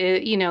prepared.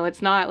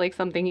 It's not like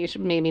something you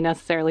should maybe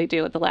necessarily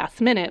do at the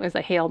last minute. It was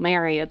a Hail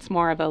Mary. It's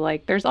more of a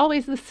like, there's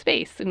always this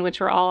space in which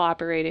we're all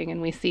operating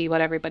and we see what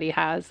everybody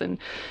has and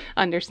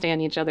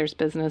understand each other's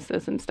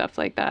businesses and stuff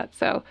like that.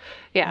 So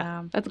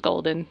yeah. That's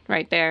golden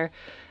right there.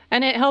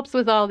 And it helps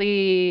with all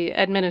the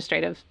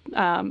administrative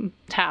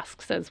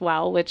tasks as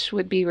well, which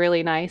would be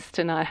really nice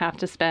to not have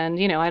to spend,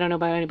 I don't know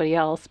about anybody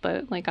else,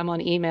 but like I'm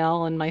on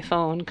email and my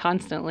phone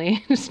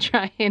constantly just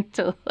trying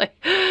to like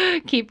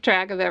keep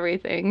track of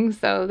everything.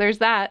 So there's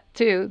that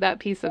too, that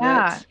piece of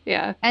it.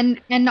 Yeah.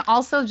 And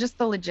also just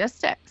the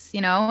logistics,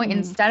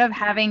 instead of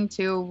having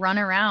to run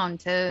around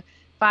to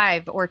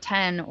 5 or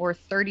 10 or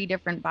 30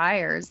 different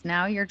buyers.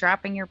 Now you're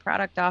dropping your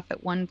product off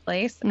at one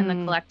place and the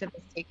collective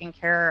is taking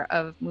care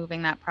of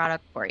moving that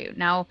product for you.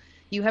 Now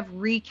you have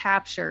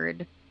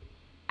recaptured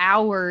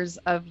hours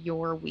of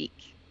your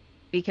week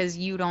because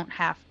you don't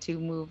have to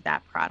move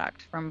that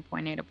product from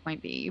point A to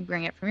point B. You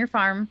bring it from your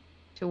farm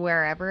to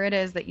wherever it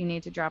is that you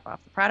need to drop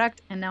off the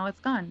product, and now it's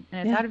gone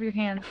and it's out of your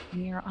hands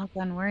and you're all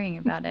done worrying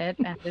about it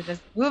and it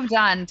just moved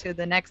on to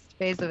the next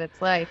phase of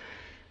its life.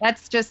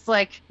 That's just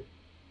like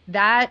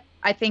that,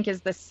 I think,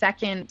 is the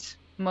second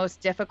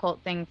most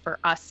difficult thing for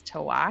us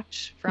to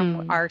watch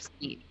from our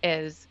seat,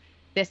 is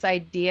this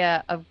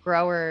idea of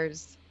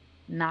growers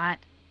not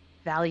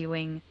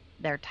valuing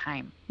their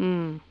time.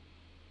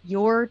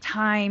 Your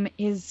time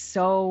is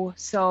so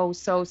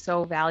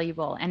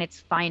valuable, and it's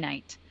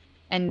finite.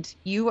 And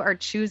you are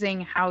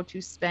choosing how to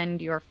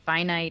spend your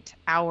finite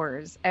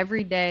hours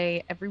every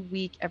day, every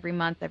week, every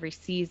month, every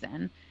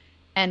season.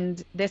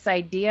 And this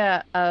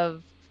idea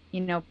of,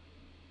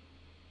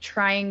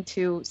 trying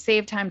to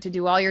save time to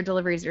do all your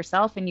deliveries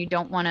yourself, and you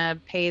don't want to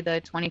pay the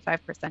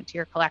 25% to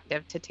your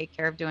collective to take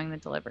care of doing the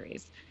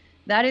deliveries.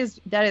 That is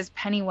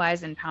penny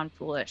wise and pound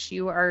foolish.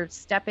 You are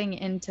stepping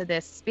into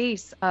this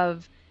space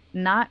of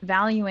not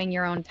valuing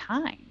your own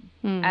time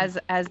as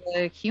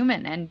a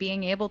human, and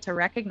being able to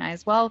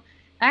recognize, well,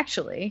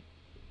 actually,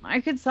 I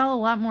could sell a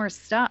lot more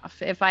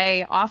stuff if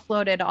I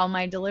offloaded all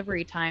my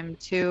delivery time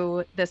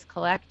to this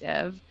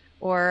collective.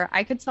 Or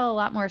I could sell a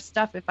lot more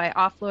stuff if I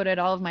offloaded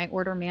all of my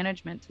order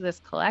management to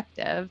this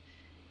collective,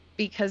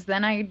 because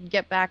then I'd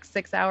get back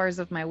 6 hours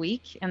of my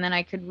week, and then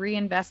I could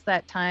reinvest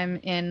that time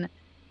in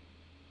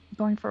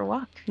going for a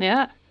walk.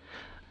 Yeah.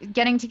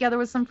 Getting together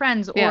with some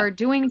friends, or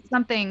doing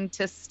something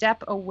to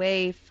step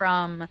away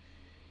from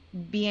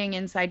being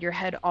inside your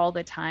head all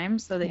the time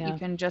so that you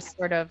can just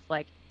sort of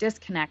like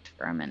disconnect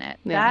for a minute.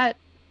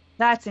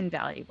 That's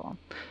invaluable.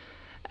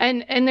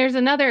 And there's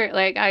another,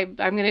 like, I'm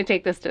going to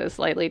take this to a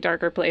slightly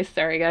darker place.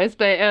 Sorry, guys.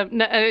 But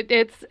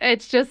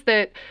it's just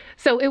that,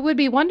 so it would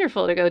be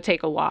wonderful to go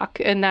take a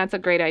walk, and that's a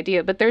great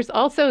idea. But there's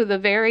also the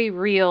very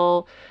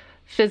real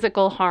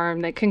physical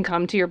harm that can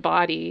come to your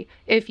body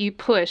if you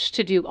push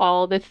to do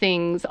all the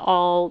things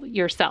all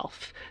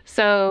yourself.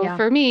 So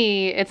for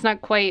me, it's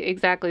not quite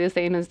exactly the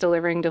same as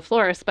delivering to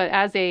florists, but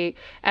as a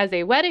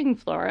wedding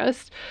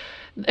florist,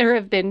 there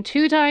have been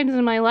 2 times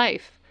in my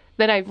life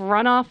that I've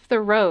run off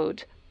the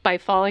road by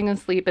falling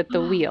asleep at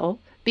the wheel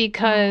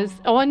because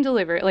on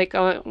delivery, like,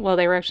 well,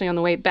 they were actually on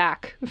the way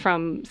back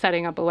from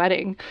setting up a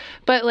wedding.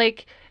 But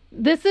like,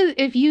 this is,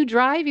 if you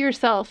drive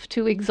yourself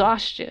to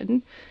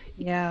exhaustion,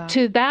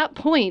 to that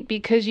point,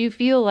 because you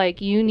feel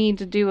like you need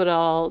to do it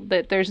all,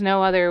 that there's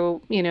no other,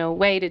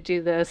 way to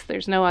do this,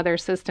 there's no other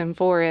system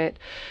for it,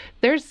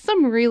 there's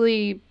some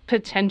really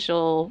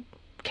potential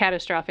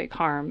catastrophic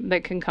harm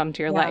that can come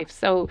to your life.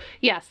 So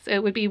yes,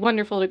 it would be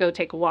wonderful to go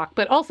take a walk,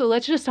 but also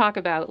let's just talk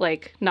about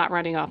like not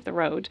running off the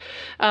road.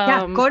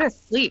 Go to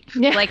sleep.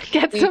 Like,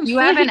 get some sleep.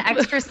 Have an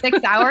extra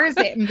 6 hours,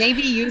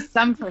 maybe use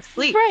some for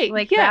sleep. Right.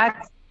 Like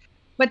that's,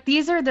 but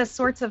these are the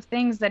sorts of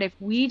things that if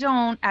we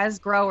don't, as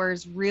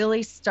growers,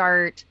 really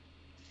start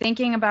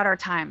thinking about our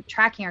time,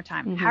 tracking our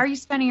time, how are you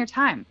spending your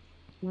time?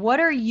 What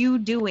are you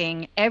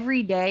doing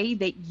every day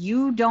that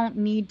you don't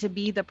need to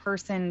be the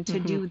person to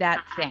do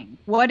that thing?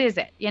 What is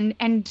it?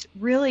 And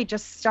really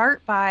just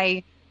start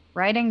by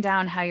writing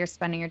down how you're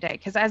spending your day.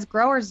 Because as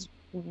growers,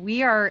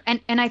 we are,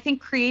 and I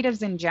think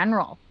creatives in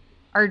general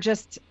are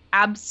just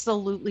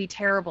absolutely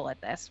terrible at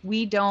this.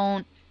 We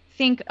don't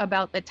think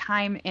about the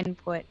time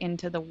input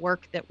into the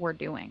work that we're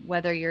doing,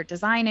 whether you're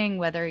designing,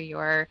 whether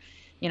you're,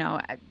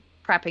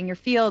 prepping your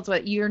fields,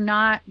 but you're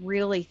not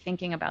really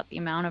thinking about the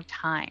amount of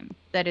time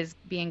that is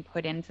being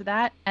put into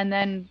that. And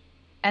then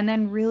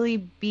really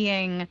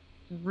being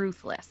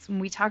ruthless. And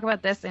we talk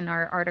about this in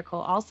our article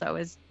also,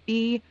 is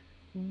be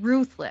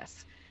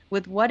ruthless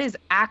with what is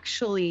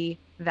actually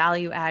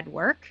value add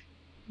work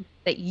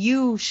that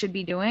you should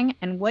be doing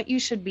and what you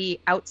should be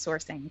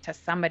outsourcing to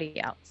somebody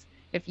else.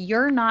 If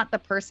you're not the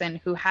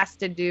person who has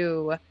to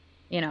do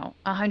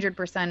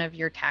 100% of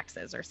your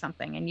taxes or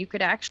something. And you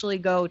could actually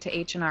go to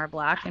H&R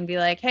Block and be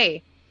like,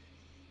 hey,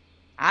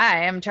 I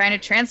am trying to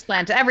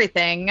transplant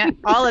everything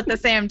all at the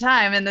same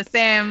time in the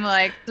same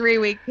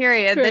 3-week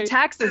period. Right. The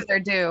taxes are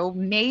due.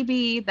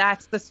 Maybe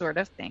that's the sort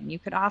of thing you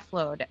could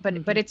offload.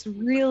 But it's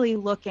really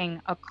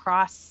looking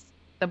across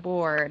the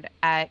board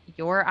at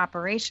your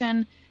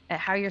operation, at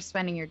how you're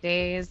spending your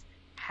days,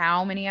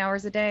 how many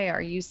hours a day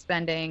are you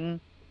spending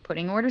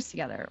putting orders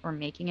together or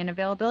making an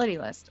availability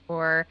list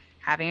or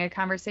having a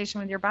conversation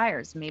with your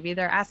buyers. Maybe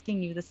they're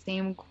asking you the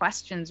same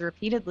questions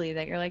repeatedly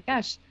that you're like,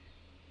 gosh,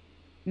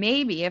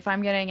 maybe if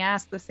I'm getting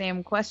asked the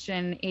same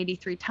question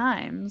 83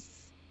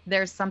 times,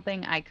 there's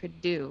something I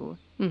could do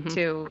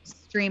to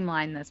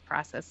streamline this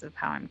process of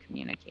how I'm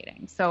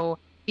communicating. So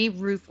be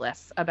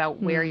ruthless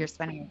about where you're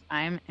spending your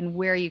time and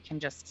where you can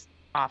just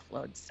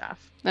offload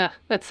stuff.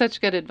 That's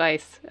such good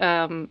advice.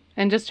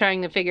 And just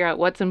trying to figure out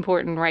what's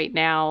important right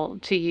now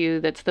to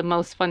you. That's the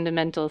most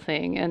fundamental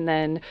thing. And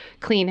then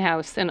clean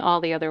house and all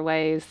the other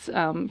ways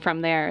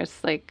from there. It's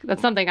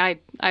that's something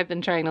I've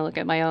been trying to look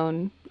at my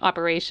own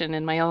operation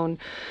and my own,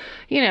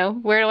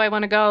 where do I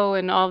want to go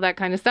and all that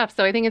kind of stuff.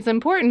 So I think it's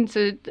important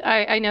to,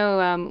 I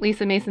know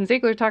Lisa Mason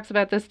Ziegler talks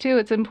about this too.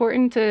 It's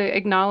important to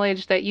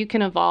acknowledge that you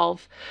can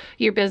evolve.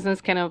 Your business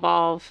can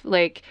evolve.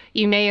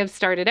 You may have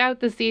started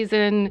out the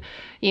season,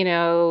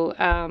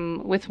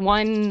 with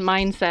one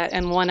mindset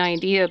and one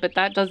idea, but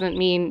that doesn't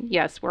mean,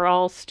 yes, we're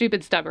all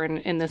stupid stubborn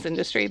in this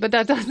industry, but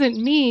that doesn't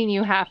mean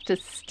you have to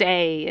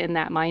stay in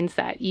that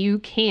mindset. You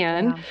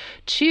can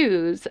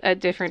choose a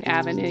different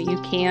avenue.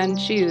 You can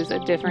choose a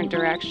different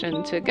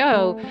direction to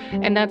go.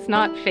 And that's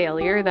not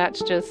failure.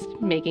 That's just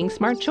making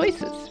smart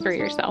choices for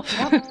yourself.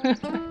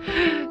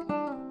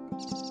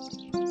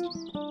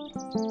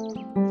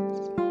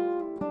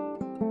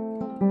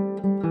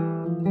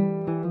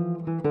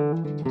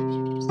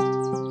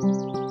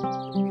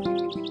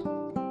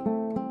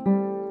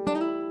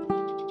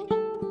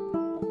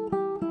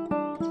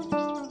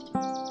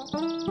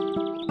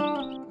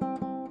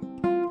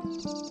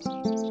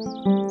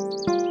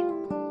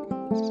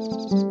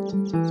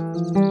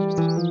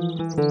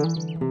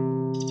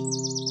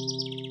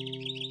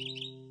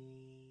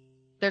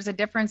 There's a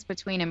difference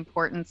between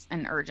importance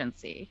and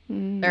urgency.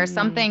 There are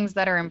some things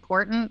that are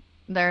important.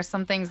 There are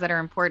some things that are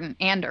important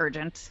and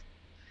urgent.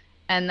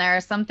 And there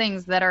are some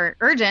things that are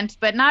urgent,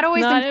 but not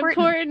always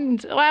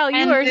important. Wow,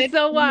 you are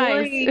so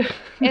wise. Really,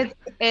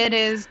 it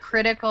is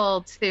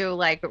critical to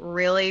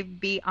really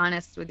be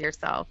honest with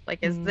yourself.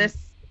 Is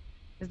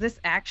this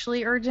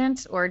actually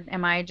urgent, or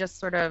am I just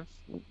sort of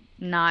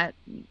not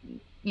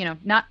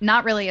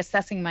really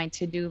assessing my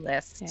to-do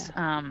list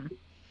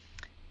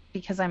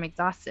because I'm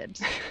exhausted?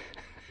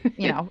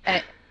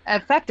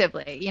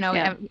 Effectively,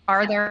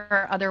 are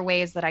there other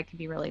ways that I could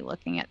be really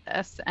looking at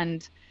this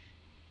and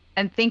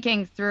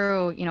thinking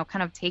through,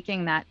 kind of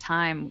taking that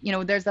time.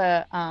 There's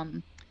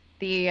I'm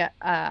going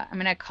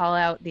to call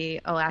out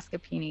the Alaska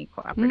Peony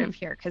Cooperative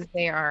here because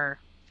they are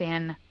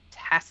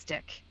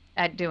fantastic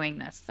at doing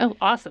this. Oh,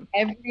 awesome.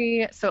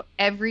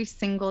 Every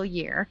single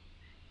year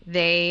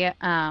they've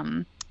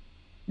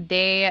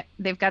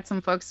got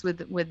some folks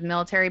with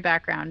military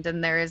background,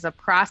 and there is a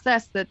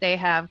process that they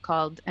have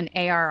called an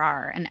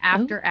ARR, an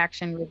after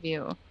action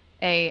review.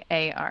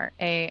 AAR.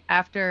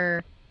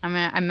 After I'm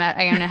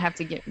gonna have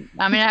to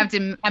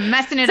I'm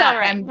messing it up.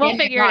 Right. We'll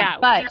figure it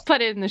out. But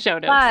put it in the show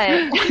notes.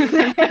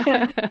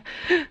 But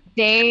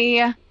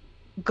they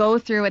go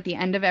through at the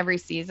end of every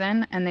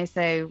season and they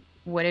say,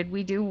 what did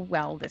we do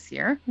well this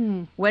year?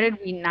 What did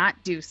we not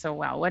do so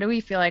well? What do we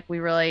feel like we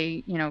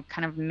really,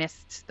 kind of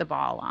missed the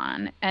ball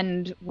on?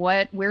 And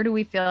where do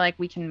we feel like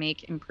we can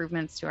make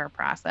improvements to our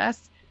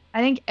process?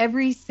 I think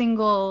every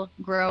single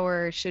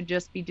grower should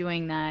just be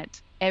doing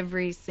that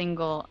every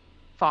single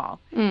fall.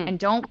 And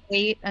don't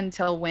wait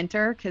until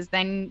winter, because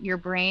then your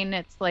brain,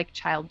 it's like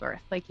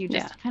childbirth. You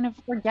just kind of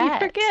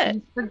forget.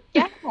 You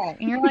forget.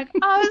 And you're like,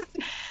 oh,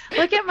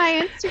 look at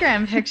my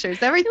Instagram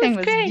pictures. Everything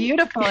was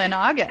beautiful in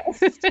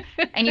August.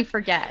 And you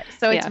forget.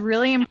 So it's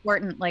really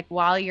important,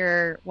 while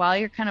you're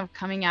kind of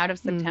coming out of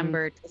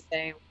September, to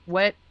say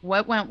what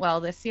went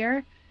well this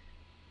year,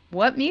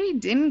 what maybe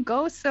didn't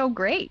go so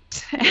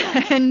great,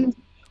 and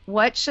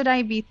what should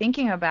I be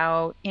thinking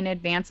about in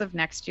advance of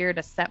next year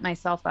to set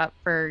myself up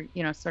for,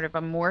 sort of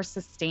a more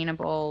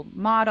sustainable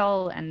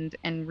model and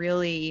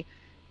really,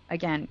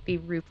 again, be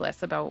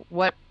ruthless about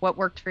what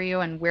worked for you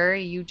and where are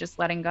you just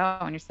letting go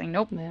and you're saying,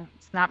 nope,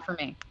 it's not for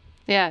me.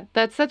 Yeah,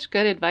 that's such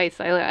good advice.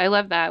 I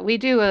love that. We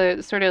do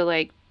a sort of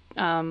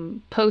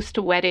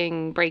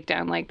post-wedding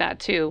breakdown like that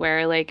too, where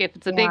if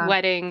it's a big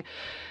wedding,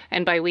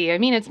 and by we, I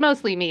mean, it's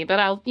mostly me, but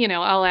I'll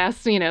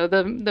ask,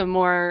 the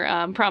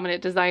more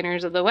prominent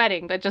designers of the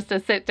wedding, but just to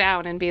sit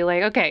down and be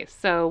like, okay,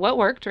 so what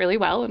worked really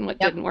well and what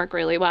didn't work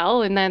really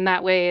well. And then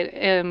that way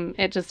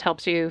it just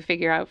helps you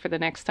figure out for the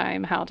next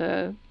time how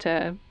to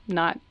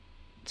not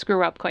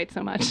screw up quite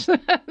so much.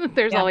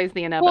 There's always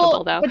the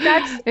inevitable though.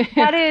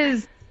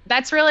 But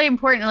that's really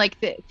important.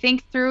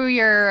 Think through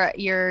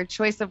your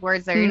choice of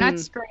words there. You're not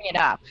screwing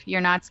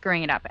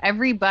it up.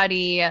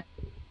 Everybody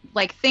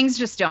like things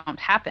just don't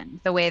happen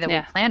the way that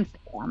we plan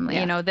for them.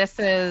 You know,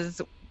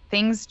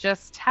 things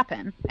just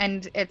happen,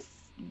 and it's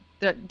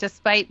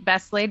despite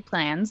best laid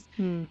plans.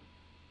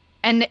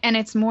 And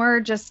it's more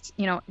just,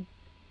 you know,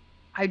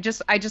 I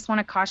just want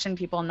to caution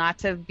people not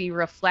to be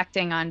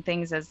reflecting on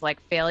things as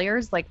like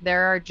failures. Like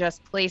there are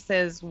just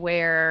places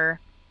where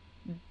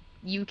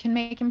you can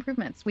make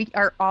improvements. We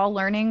are all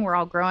learning. We're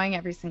all growing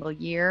every single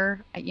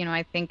year. You know,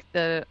 I think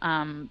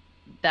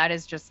that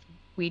is just,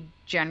 we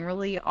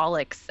generally all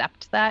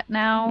accept that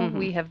now.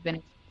 We have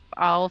been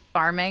all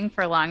farming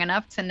for long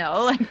enough to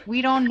know, like,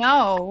 we don't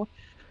know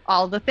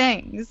all the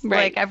things.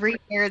 Like every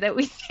year that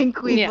we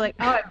think we've like,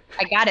 oh,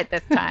 I got it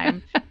this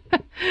time.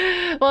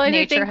 Well,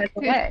 nature has a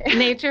way.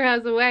 Nature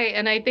has a way.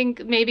 And I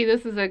think maybe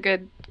this is a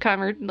good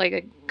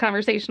a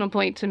conversational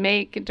point to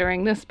make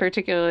during this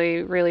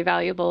particularly really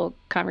valuable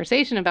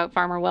conversation about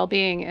farmer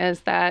well-being,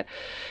 is that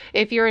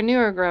if you're a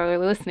newer grower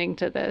listening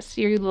to this,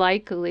 you're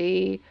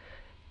likely,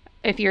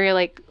 if you're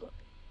like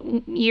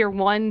year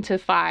 1 to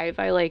 5,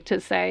 I like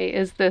to say,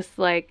 is this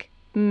like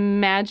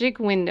magic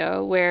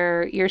window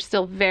where you're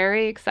still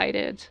very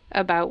excited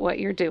about what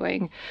you're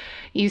doing.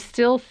 You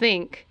still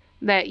think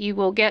that you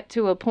will get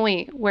to a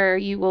point where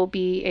you will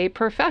be a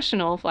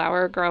professional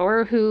flower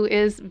grower who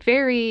is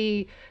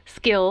very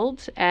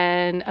skilled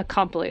and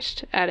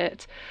accomplished at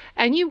it.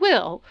 And you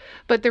will.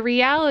 But the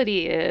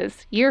reality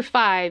is year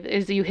 5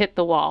 is you hit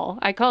the wall.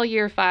 I call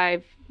year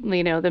 5,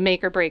 you know, the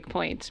make or break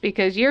point,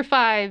 because year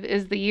 5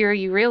 is the year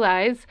you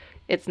realize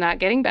it's not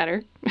getting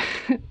better.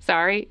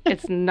 Sorry,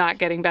 it's not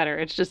getting better.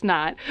 It's just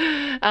not.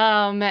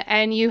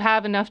 And you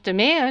have enough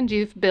demand.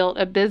 You've built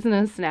a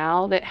business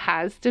now that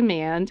has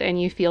demand,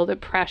 and you feel the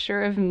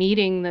pressure of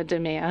meeting the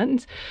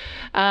demand.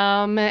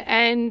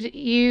 And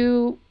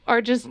you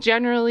are just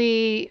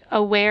generally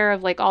aware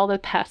of like all the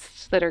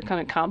pests that are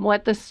going to come,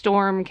 what the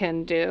storm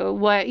can do,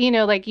 what, you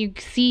know, like you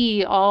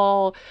see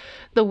all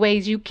the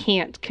ways you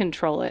can't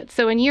control it.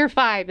 So in year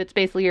 5, it's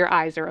basically your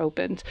eyes are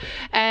opened.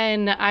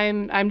 And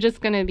I'm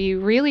just going to be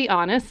really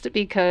honest,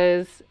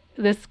 because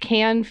this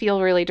can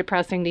feel really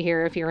depressing to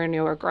hear if you're a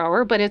newer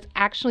grower, but it's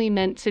actually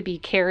meant to be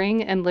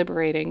caring and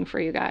liberating for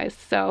you guys.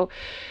 So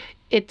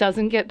it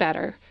doesn't get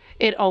better.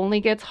 It only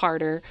gets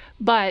harder,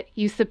 but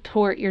you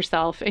support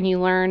yourself and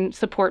you learn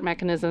support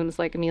mechanisms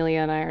like Amelia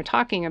and I are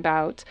talking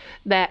about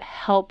that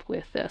help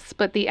with this.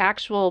 But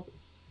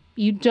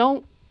you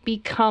don't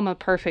become a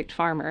perfect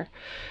farmer.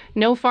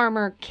 No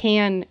farmer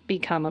can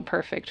become a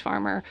perfect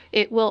farmer.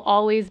 It will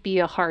always be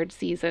a hard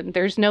season.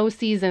 There's no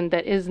season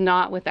that is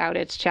not without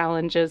its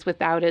challenges,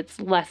 without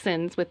its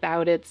lessons,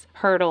 without its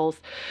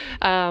hurdles.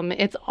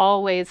 It's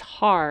always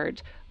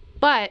hard.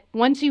 But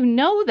once you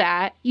know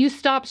that, you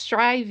stop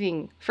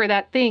striving for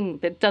that thing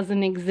that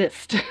doesn't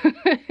exist.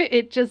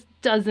 It just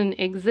doesn't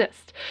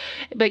exist.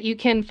 But you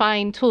can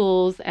find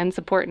tools and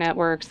support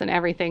networks and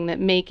everything that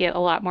make it a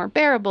lot more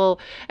bearable.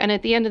 And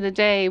at the end of the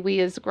day, we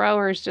as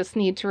growers just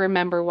need to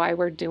remember why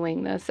we're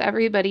doing this.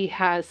 Everybody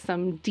has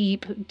some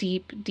deep,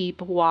 deep,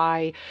 deep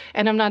why.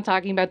 And I'm not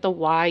talking about the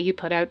why you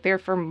put out there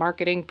for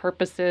marketing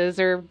purposes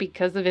or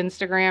because of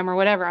Instagram or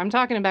whatever. I'm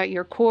talking about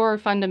your core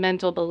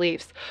fundamental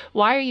beliefs.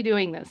 Why are you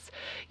doing this?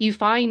 You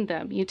find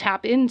them, you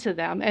tap into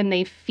them, and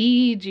they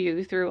feed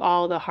you through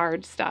all the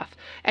hard stuff.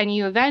 And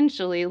you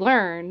eventually learn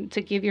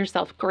to give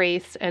yourself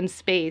grace and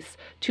space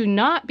to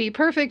not be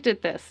perfect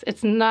at this.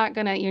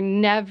 You're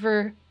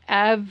never,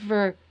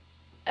 ever,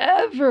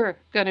 ever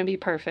gonna be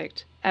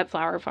perfect at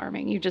flower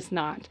farming. You're just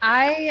not.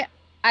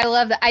 I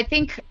love that. I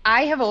think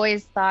I have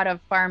always thought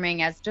of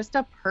farming as just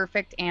a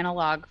perfect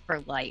analog for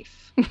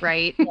life,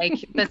 right?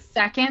 Like the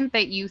second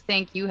that you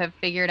think you have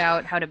figured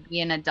out how to be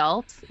an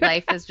adult,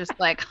 life is just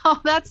like, oh,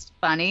 that's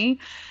funny.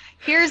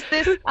 Here's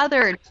this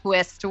other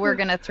twist we're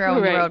going to throw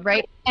in the road,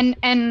 right?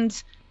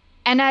 And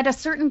at a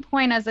certain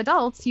point as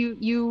adults,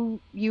 you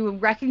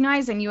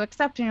recognize and you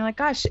accept, and you're like,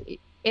 gosh,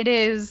 it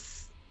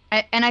is.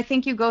 And I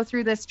think you go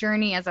through this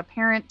journey as a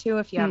parent too,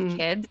 if you have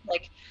kids,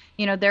 like,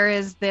 you know, there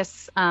is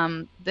this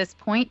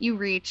point you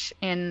reach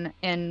in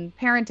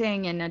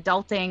parenting and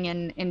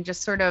adulting and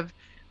just sort of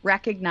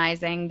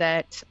recognizing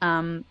that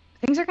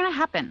things are going to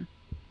happen,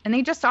 and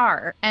they just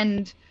are.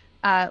 And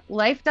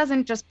life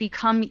doesn't just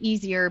become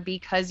easier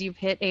because you've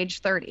hit age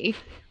 30.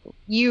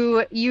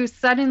 You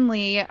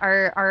suddenly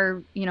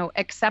are, you know,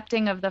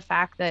 accepting of the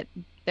fact that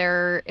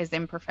there is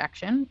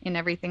imperfection in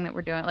everything that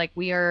we're doing. Like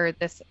we are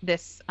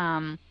this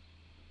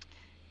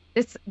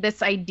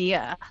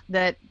idea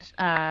that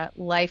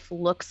life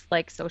looks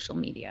like social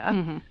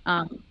media.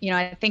 You know,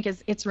 I think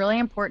it's really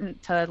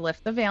important to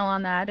lift the veil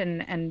on that,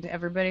 and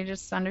everybody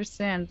just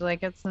understand,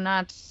 like, that's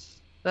not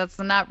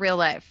real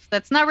life.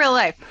 That's not real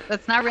life.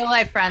 That's not real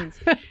life, friends.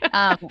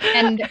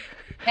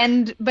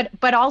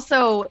 But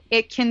also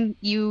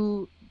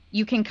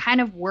you can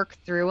kind of work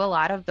through a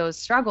lot of those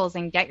struggles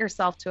and get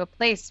yourself to a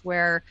place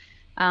where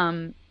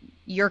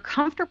you're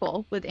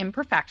comfortable with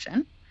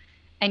imperfection.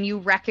 And you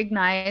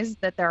recognize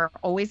that there are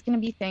always going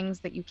to be things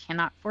that you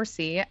cannot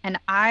foresee. And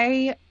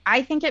I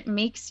think it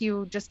makes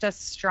you just a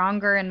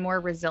stronger and more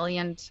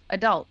resilient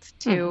adult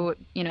to,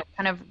 you know,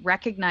 kind of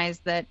recognize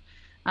that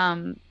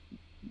Um,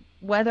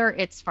 whether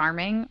it's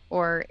farming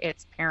or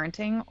it's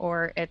parenting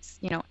or it's,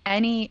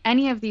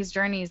 any of these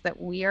journeys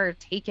that we are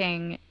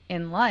taking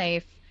in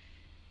life,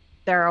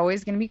 there are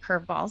always going to be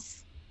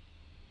curveballs.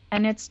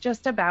 And it's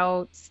just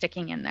about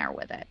sticking in there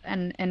with it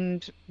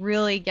and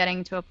really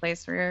getting to a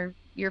place where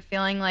you're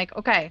feeling like,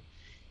 okay,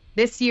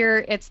 this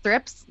year it's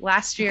thrips.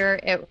 Last year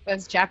it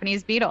was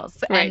Japanese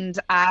beetles, Right. and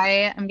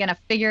I am gonna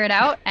figure it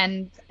out.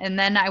 And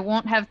then I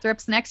won't have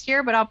thrips next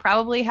year, but I'll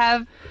probably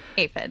have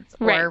aphids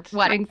or Right.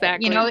 whatever.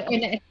 Exactly.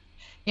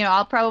 And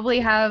I'll probably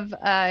have,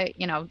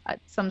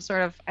 some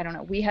sort of, I don't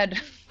know. We had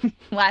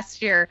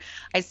last year,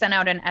 I sent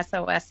out an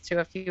SOS to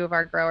a few of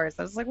our growers.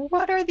 I was like,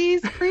 what are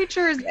these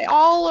creatures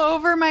all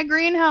over my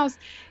greenhouse?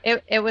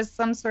 It was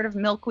some sort of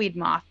milkweed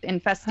moth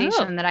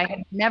infestation that I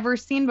had never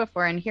seen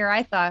before. And here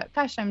I thought,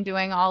 gosh, I'm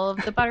doing all of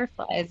the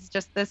butterflies,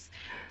 just this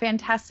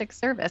fantastic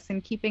service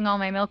and keeping all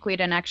my milkweed.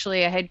 And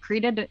actually, I had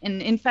created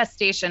an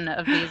infestation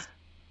of these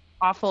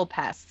awful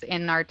pests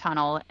in our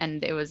tunnel,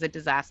 and it was a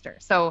disaster.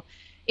 So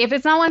if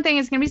it's not one thing,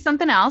 it's going to be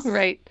something else.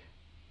 Right.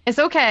 It's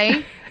okay.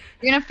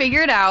 You're going to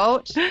figure it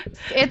out.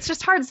 It's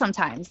just hard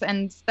sometimes,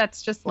 and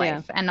that's just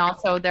life. Yeah. And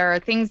also, there are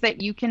things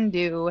that you can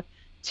do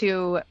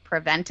to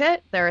prevent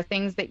it. There are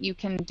things that you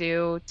can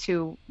do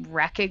to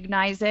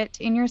recognize it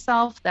in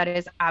yourself. That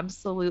is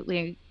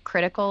absolutely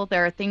critical.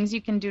 There are things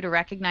you can do to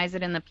recognize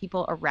it in the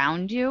people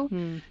around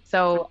you.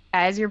 So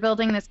as you're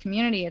building this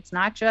community, it's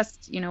not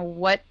just,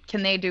 what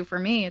can they do for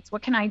me? It's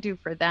what can I do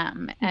for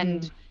them?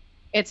 And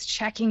it's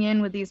checking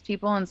in with these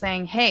people and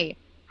saying, hey,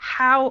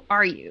 how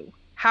are you?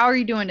 How are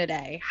you doing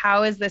today?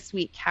 How is this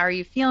week? How are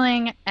you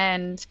feeling?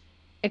 And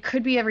it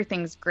could be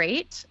everything's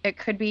great. It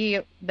could be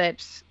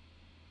that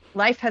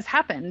life has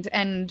happened.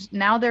 And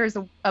now there's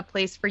a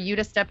place for you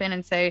to step in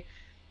and say,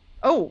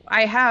 oh,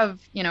 I have,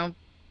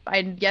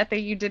 I get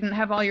that you didn't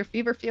have all your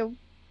feverfew.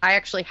 I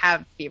actually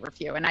have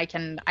feverfew, and I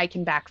can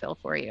backfill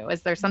for you.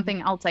 Is there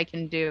something else I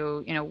can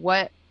do?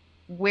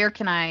 Where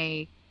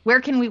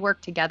can we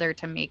work together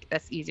to make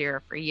this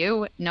easier for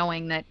you,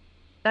 knowing that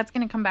that's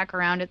going to come back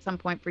around at some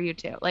point for you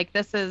too? Like,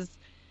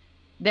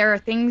 there are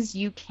things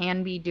you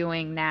can be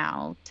doing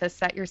now to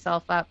set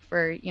yourself up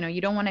for,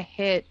 you don't want to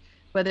hit,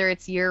 whether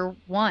it's year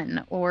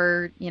one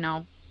or,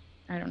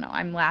 I don't know,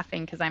 I'm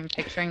laughing because I'm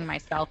picturing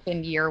myself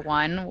in year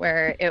one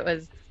where it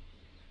was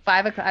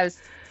 5 o'clock. I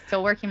was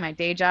still working my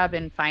day job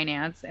in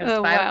finance. It was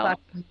 5 o'clock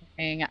in the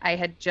morning. I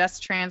had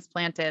just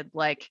transplanted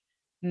like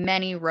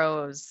many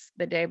rows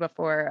the day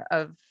before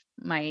of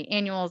my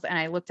annuals, and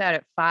I looked out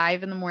at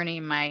 5 in the morning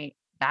in my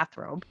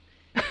bathrobe,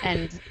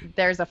 and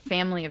there's a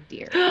family of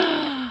deer.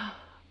 And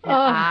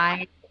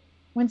I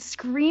went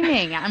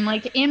screaming. I'm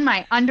like in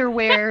my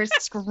underwear,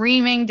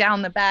 screaming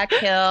down the back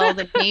hill.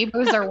 The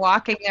neighbors are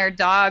walking their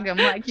dog. I'm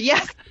like,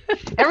 yes,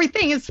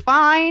 everything is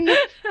fine.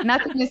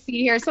 Nothing to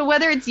see here. So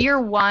whether it's year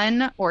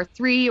 1 or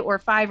 3 or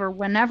 5 or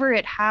whenever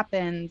it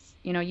happens,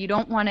 you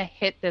don't want to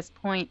hit this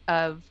point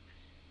of,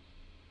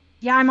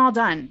 yeah, I'm all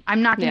done.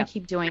 I'm not going to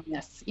keep doing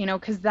this,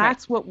 because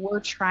that's what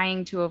we're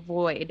trying to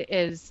avoid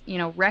is,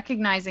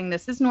 recognizing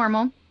this is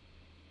normal.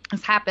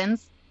 This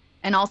happens.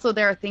 And also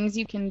there are things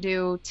you can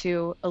do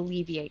to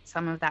alleviate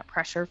some of that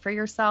pressure for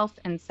yourself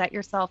and set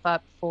yourself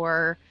up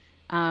for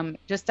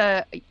just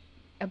a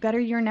better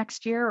year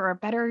next year, or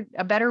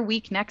a better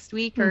week next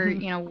week, or,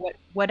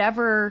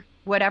 whatever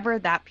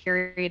that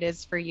period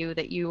is for you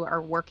that you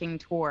are working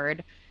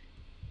toward.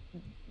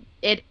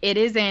 It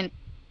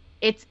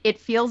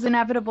feels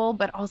inevitable,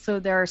 but also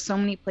there are so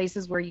many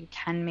places where you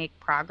can make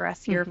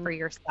progress here for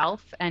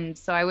yourself. And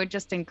so I would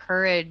just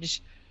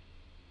encourage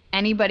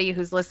anybody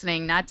who's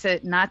listening not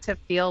to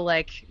feel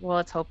like, well,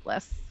 it's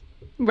hopeless.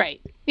 Right.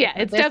 Yeah,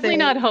 it's definitely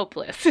not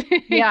hopeless.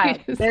 Yeah,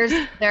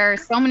 there are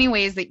so many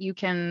ways that you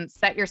can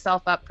set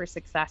yourself up for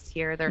success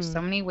here. There's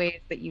so many ways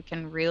that you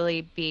can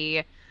really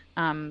be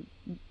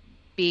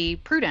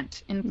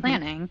prudent in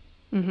planning.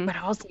 But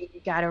also you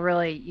gotta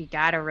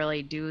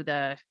really do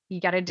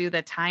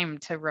the time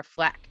to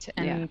reflect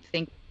and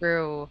think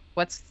through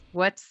what's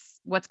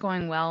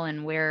going well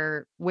and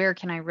where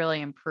can I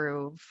really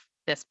improve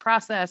this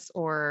process,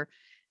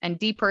 and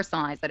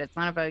depersonalize that. It's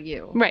not about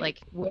you. Right. Like,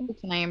 where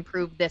can I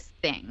improve this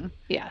thing?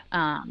 Yeah.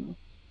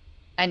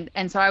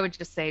 And so I would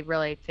just say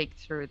really think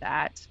through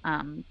that,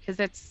 because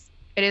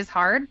it is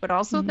hard, but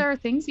also there are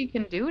things you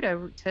can do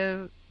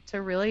to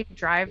really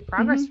drive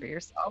progress for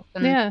yourself.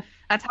 And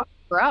that's how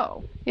you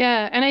grow.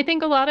 Yeah. And I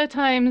think a lot of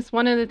times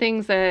one of the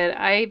things that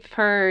I've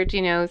heard,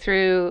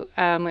 through,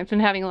 I've been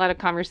having a lot of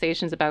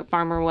conversations about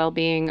farmer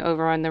well-being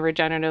over on the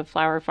Regenerative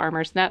Flower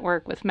Farmers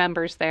Network with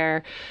members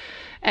there.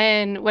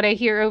 And what I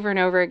hear over and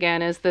over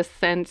again is this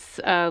sense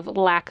of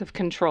lack of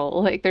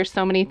control. Like, there's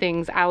so many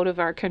things out of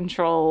our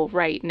control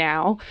right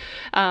now,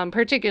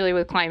 particularly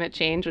with climate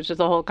change, which is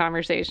a whole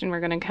conversation we're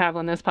going to have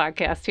on this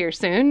podcast here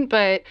soon.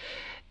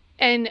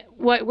 And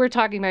what we're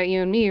talking about,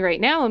 you and me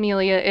right now,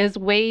 Amelia, is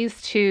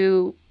ways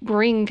to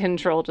bring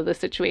control to the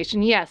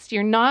situation. Yes,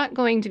 you're not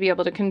going to be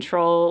able to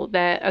control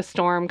that a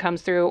storm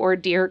comes through or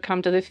deer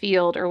come to the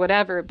field or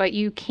whatever, but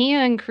you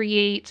can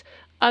create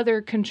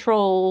other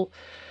control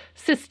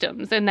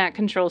systems. And that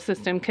control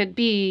system could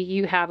be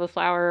you have a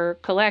flower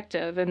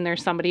collective and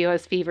there's somebody who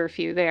has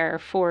feverfew there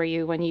for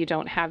you when you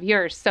don't have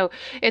yours. So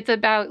it's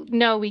about,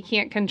 no, we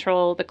can't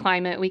control the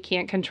climate, we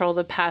can't control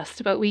the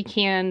pest, but we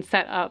can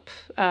set up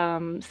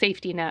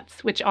safety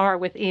nets, which are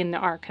within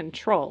our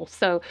control.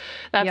 So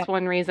that's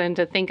one reason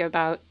to think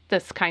about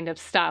this kind of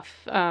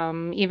stuff,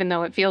 even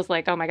though it feels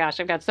like, oh my gosh,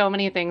 I've got so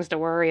many things to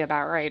worry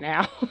about right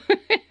now.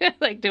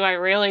 Like, do I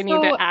really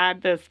need to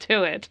add this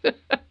to it?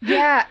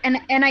 Yeah.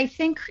 And I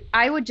think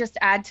I would just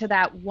add to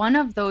that, one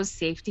of those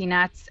safety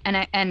nets,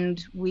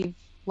 and we've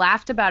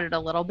laughed about it a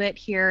little bit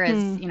here,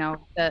 is, you know,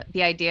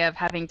 the idea of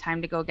having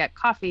time to go get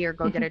coffee or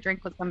go get a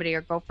drink with somebody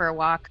or go for a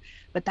walk.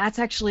 But that's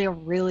actually a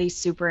really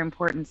super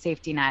important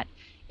safety net,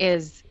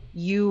 is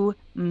you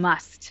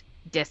must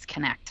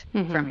disconnect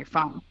from your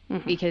phone,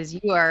 because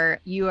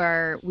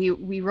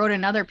we wrote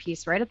another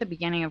piece right at the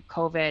beginning of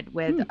COVID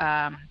with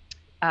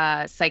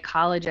a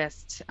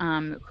psychologist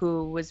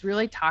who was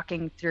really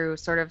talking through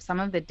sort of some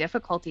of the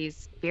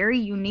difficulties very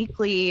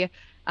uniquely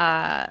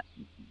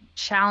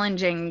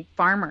challenging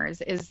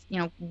farmers. Is, you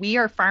know, we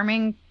are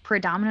farming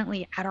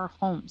predominantly at our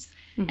homes.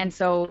 And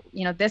so,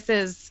 you know, this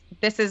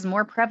is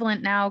more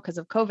prevalent now because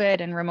of COVID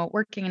and remote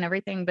working and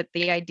everything. But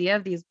the idea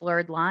of these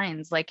blurred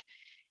lines, like,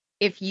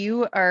 if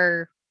you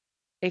are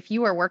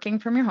working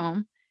from your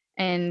home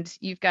and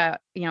you've got,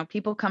 you know,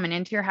 people coming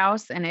into your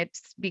house, and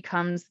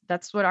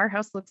that's what our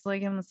house looks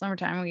like in the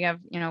summertime. We have,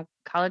 you know,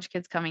 college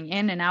kids coming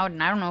in and out,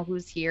 and I don't know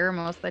who's here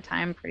most of the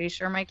time. I'm pretty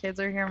sure my kids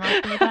are here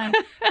most of the time.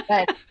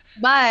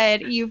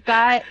 but you've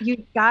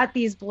got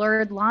these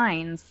blurred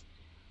lines.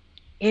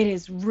 It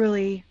is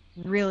really,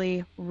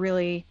 really,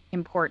 really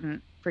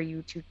important for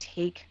you to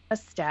take a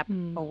step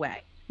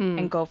away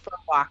and go for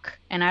a walk.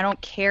 And I don't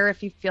care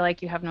if you feel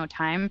like you have no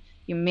time,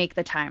 you make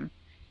the time.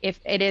 If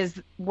it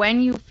is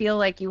when you feel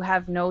like you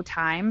have no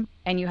time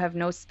and you have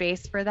no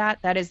space for that,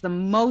 that is the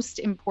most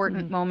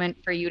important moment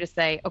for you to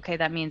say, okay,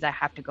 that means I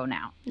have to go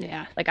now.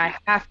 Yeah. Like, I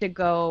have to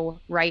go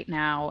right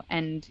now.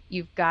 And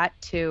you've got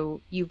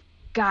to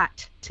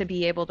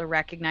be able to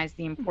recognize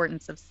the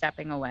importance of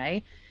stepping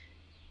away.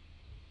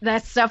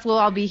 That stuff will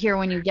all be here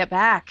when you get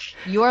back.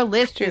 Your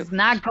list is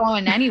not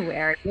going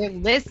anywhere. Your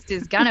list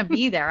is going to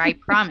be there, I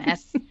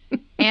promise.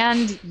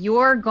 And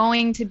you're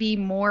going to be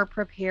more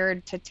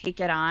prepared to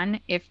take it on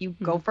if you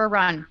go for a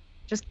run.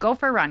 Just go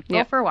for a run.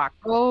 Go for a walk.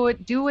 Go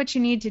do what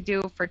you need to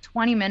do for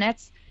 20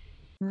 minutes.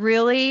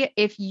 Really,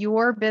 if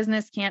your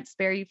business can't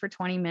spare you for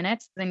 20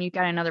 minutes, then you've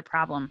got another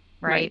problem,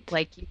 right?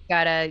 Like, you've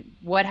got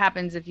what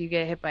happens if you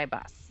get hit by a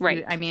bus?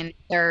 Right. I mean,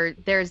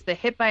 there's the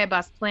hit by a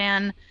bus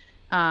plan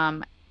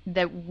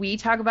that we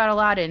talk about a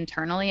lot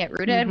internally at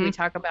Rooted. We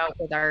talk about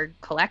with our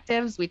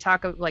collectives.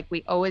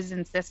 We always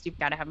insist you've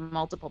got to have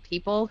multiple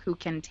people who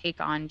can take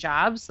on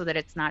jobs so that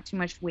it's not too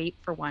much weight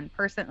for one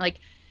person. Like,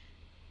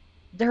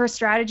 there are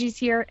strategies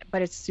here,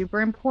 but it's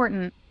super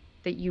important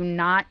that you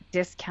not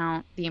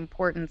discount the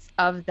importance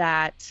of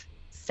that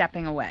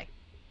stepping away.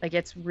 Like,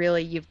 it's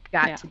really, you've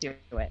got to do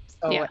it.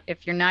 So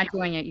if you're not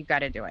doing it, you got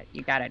to do it.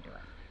 You got to do it.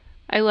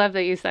 I love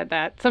that you said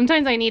that.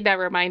 Sometimes I need that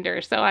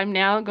reminder. So I'm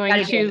now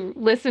going to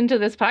listen to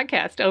this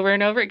podcast over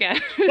and over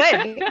again.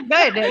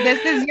 Good.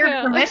 This is your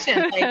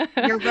permission, like,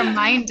 your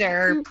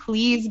reminder.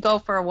 Please go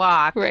for a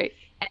walk. Right.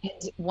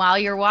 And while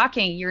you're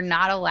walking, you're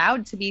not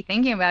allowed to be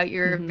thinking about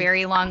your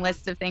very long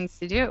list of things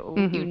to do.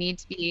 You need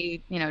to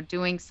be, you know,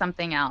 doing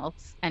something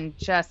else and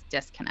just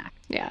disconnect.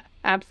 Yeah,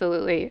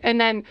 absolutely.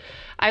 And then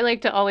I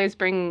like to always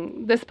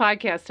bring this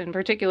podcast in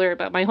particular,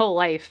 but my whole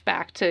life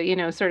back to, you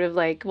know, sort of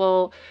like,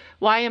 well,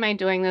 why am I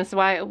doing this?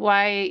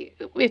 Why,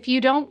 if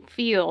you don't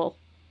feel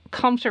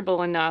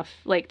comfortable enough,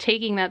 like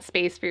taking that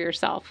space for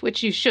yourself,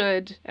 which you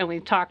should, and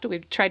we've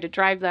tried to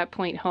drive that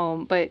point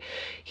home. But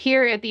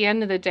here at the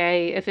end of the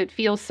day, if it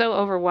feels so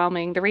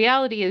overwhelming, the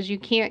reality is you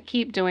can't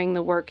keep doing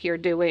the work you're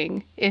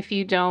doing if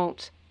you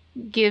don't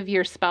give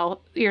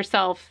yourself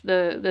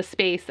the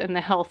space and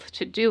the health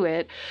to do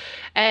it.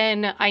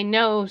 And I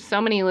know so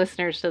many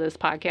listeners to this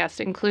podcast,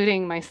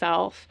 including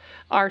myself,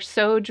 are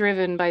so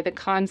driven by the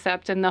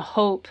concept and the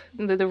hope,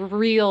 the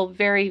real,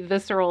 very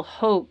visceral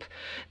hope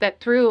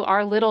that through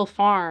our little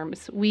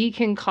farms, we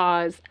can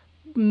cause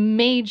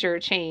major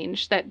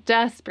change that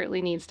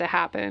desperately needs to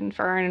happen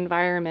for our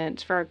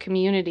environment, for our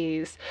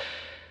communities.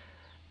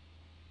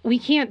 We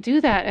can't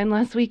do that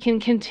unless we can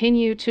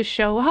continue to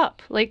show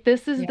up. Like,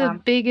 this is the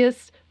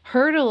biggest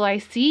hurdle I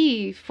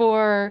see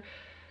for,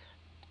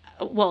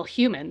 well,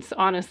 humans,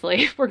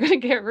 honestly. If we're going to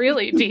get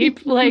really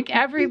deep, like,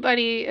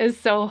 everybody is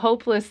so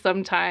hopeless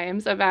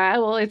sometimes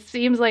about, well, it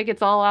seems like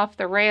it's all off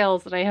the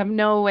rails and I have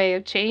no way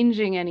of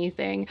changing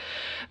anything.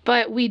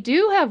 But we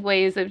do have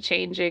ways of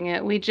changing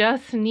it. We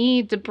just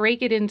need to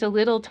break it into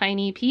little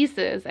tiny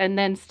pieces and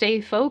then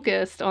stay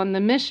focused on the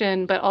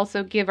mission, but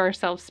also give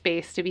ourselves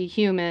space to be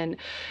human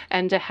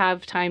and to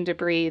have time to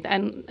breathe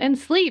and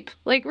sleep.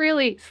 Like,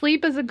 really,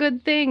 sleep is a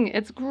good thing.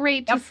 It's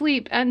great to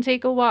sleep and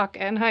take a walk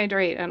and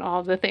hydrate and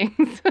all the things.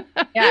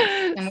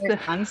 Yes, and there's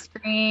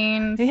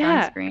sunscreen.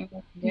 Sunscreen is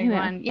a big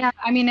one. Yeah,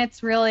 I mean,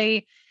 it's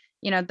really,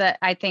 you know, that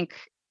I think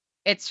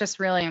it's just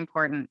really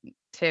important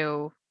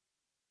to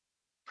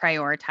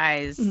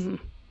prioritize Mm-hmm.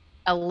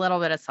 a little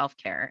bit of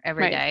self-care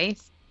every Right. day.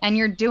 And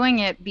you're doing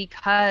it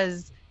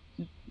because,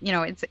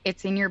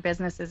 it's in your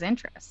business's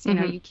interest.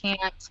 Mm-hmm. You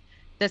can't,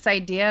 this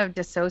idea of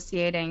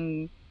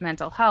dissociating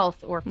mental health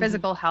or Mm-hmm.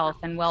 physical health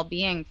and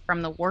well-being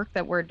from the work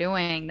that we're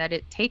doing, that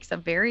it takes a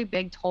very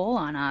big toll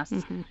on us.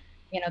 Mm-hmm.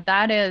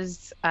 That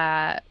is,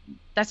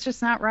 that's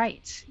just not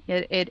right.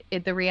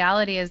 The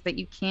reality is that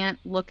you can't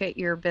look at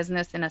your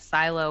business in a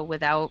silo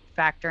without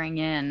factoring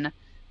in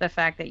the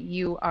fact that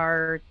you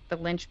are the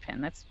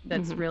linchpin that's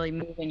Mm-hmm. really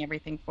moving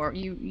everything forward.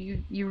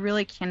 You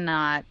really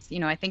cannot,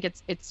 I think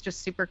it's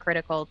just super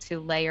critical to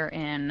layer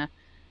in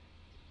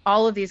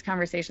all of these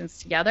conversations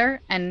together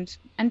and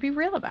be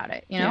real about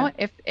it. Yeah.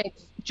 If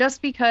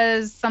just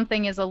because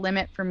something is a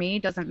limit for me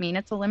doesn't mean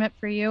it's a limit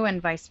for you, and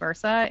vice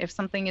versa. If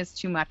something is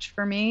too much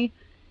for me,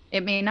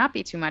 it may not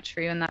be too much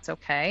for you, and that's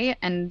okay.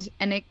 And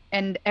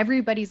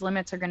everybody's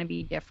limits are going to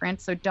be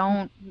different. So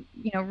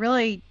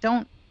really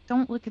don't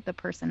look at the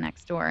person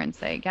next door and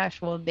say,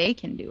 gosh, well, they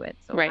can do it,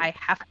 so Right. I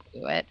have to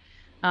do it.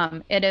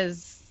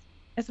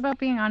 It's about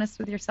being honest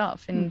with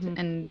yourself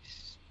and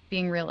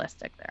being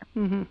realistic there.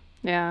 Mm-hmm.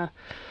 Yeah.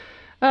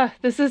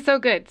 This is so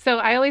good. So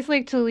I always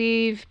like to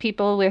leave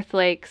people with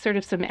like sort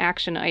of some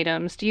action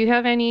items. Do you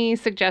have any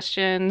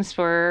suggestions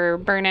for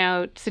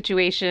burnout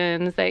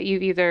situations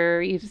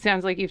that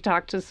sounds like you've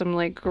talked to some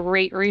like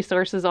great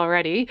resources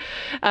already.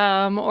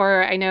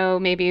 Or I know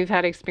maybe you've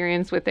had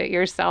experience with it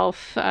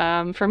yourself.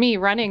 For me,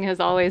 running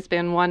has always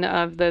been one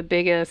of the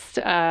biggest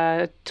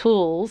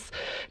tools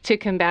to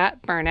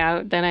combat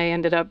burnout. Then I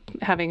ended up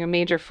having a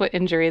major foot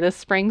injury this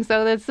spring.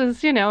 So this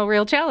is, a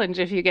real challenge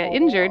if you get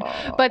injured.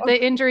 But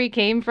the injury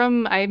came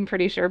from, I'm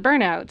pretty sure,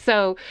 burnout.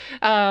 So,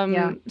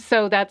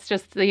 so that's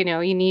just,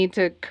 you need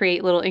to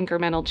create little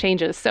incremental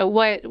changes. So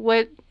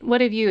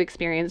what have you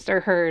experienced or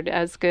heard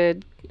as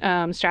good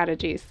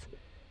strategies?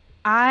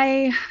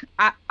 I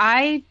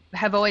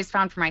have always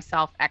found for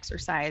myself,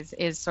 exercise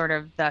is sort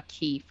of the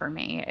key for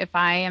me. If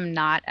I am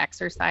not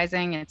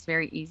exercising, it's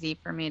very easy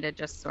for me to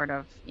just sort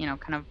of,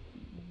 kind of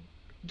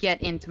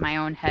get into my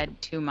own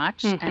head too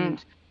much. Mm-hmm.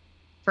 And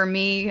for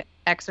me,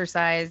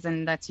 exercise,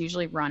 and that's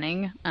usually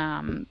running.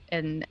 And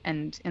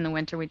in the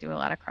winter we do a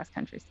lot of cross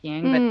country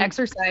skiing. But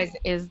exercise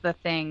is the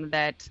thing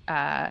that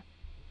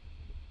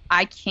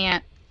I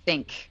can't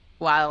think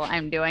while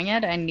I'm doing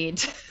it. I need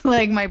to,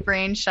 my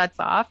brain shuts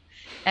off.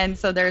 And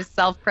so there's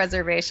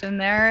self-preservation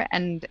there,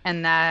 and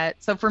that,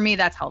 so for me,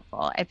 that's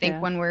helpful. I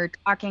think when we're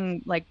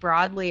talking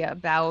broadly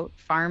about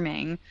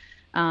farming,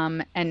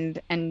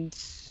 and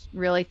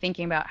really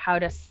thinking about how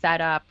to set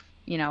up,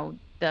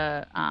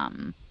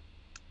 the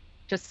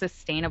just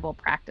sustainable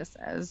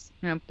practices,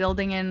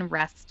 building in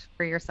rest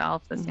for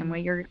yourself the same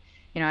way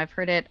I've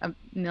heard it a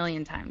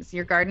million times.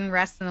 Your garden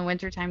rests in the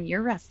wintertime,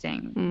 you're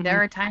resting. Mm-hmm.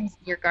 There are times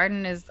your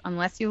garden is,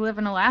 unless you live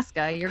in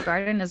Alaska, your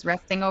garden is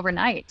resting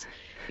overnight.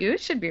 You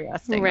should be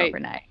resting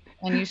overnight,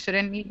 and you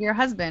shouldn't need your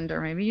husband, or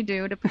maybe you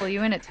do, to pull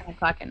you in at 10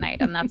 o'clock at night,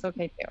 and that's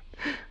okay too.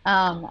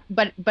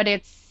 But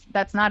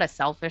that's not a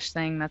selfish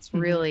thing. That's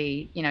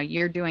really,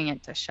 you're doing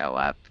it to show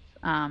up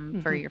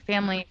for your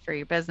family, for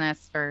your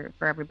business, for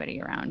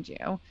everybody around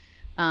you.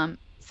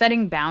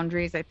 Setting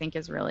boundaries, I think,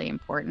 is really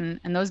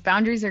important. And those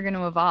boundaries are going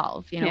to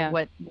evolve.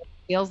 What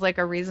feels like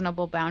a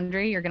reasonable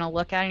boundary, you're going to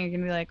look at it and you're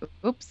going to be like,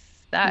 oops,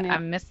 I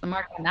missed the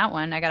mark on that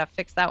one. I got to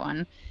fix that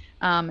one.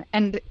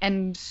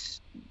 And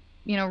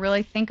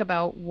really think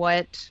about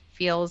what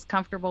feels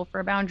comfortable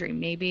for a boundary.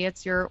 Maybe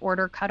it's your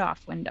order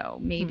cutoff window.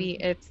 Maybe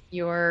it's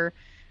your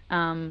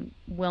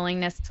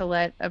willingness to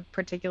let a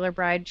particular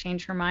bride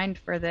change her mind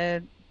for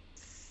the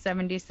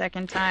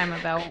 72nd time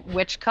about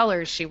which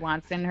colors she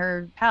wants in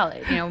her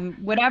palette.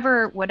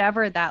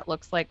 Whatever that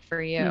looks like for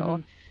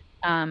you.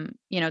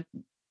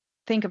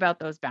 Think about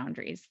those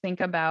boundaries. Think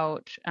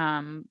about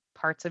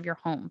parts of your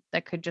home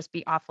that could just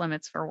be off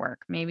limits for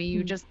work. Maybe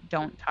you just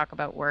don't talk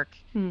about work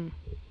in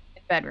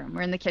the bedroom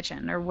or in the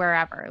kitchen or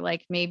wherever.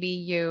 Maybe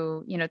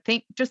you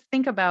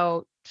think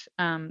about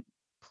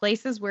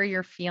places where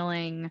you're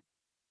feeling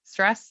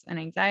stress and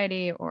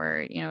anxiety,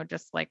 or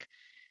just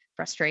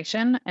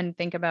frustration, and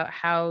think about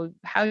how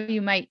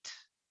you might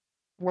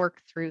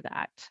work through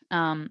that.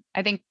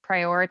 I think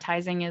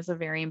prioritizing is a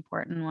very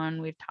important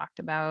one. We've talked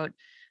about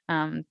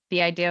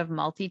the idea of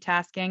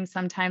multitasking.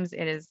 Sometimes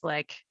it is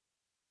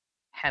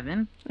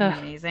heaven,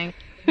 amazing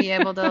to be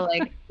able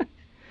to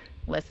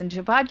listen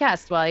to a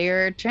podcast while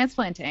you're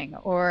transplanting,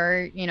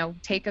 or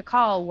take a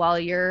call while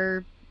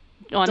you're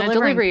on a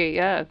delivery.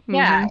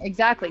 Yeah,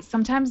 exactly.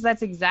 Sometimes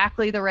that's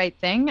exactly the right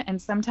thing, and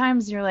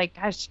sometimes you're like,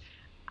 gosh,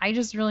 I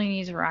just really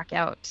need to rock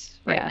out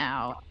right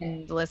now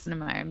and listen to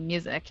my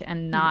music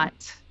and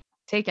not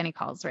take any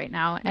calls right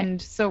now.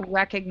 And so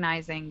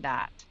recognizing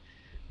that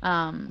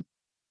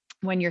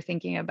when you're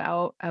thinking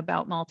about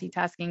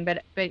multitasking,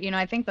 but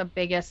I think the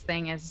biggest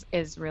thing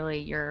is really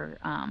your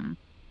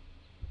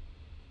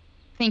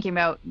thinking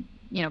about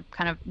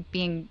kind of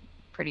being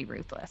pretty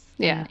ruthless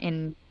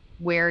in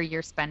where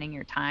you're spending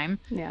your time.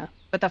 Yeah.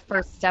 But the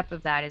first step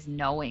of that is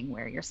knowing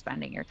where you're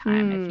spending your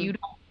time. If you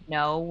don't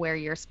know where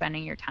you're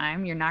spending your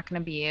time, you're not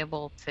going to be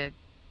able to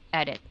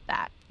edit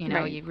that.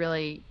 Right. You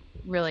really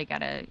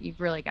gotta,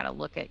 you've really gotta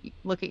look at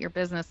your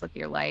business, look at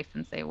your life,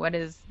 and say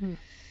what's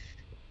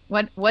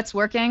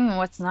working and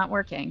what's not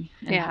working,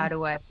 and Yeah. how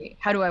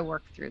do I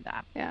work through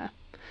that? Yeah.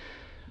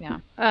 Yeah.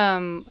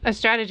 A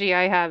strategy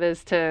I have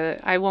is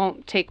I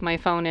won't take my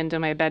phone into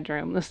my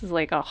bedroom. This is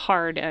like a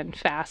hard and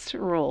fast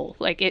rule.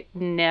 Like it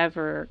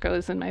never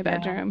goes in my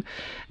bedroom.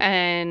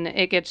 And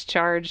it gets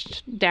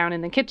charged down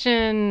in the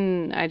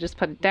kitchen. I just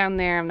put it down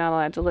there. I'm not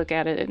allowed to look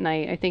at it at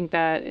night. I think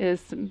that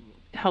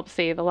helps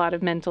save a lot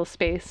of mental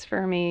space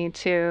for me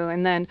too.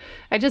 And then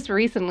I just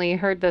recently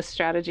heard this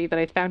strategy, but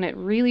I found it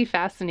really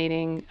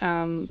fascinating.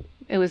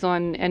 It was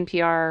on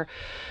NPR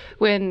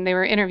when they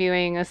were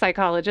interviewing a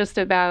psychologist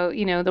about,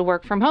 the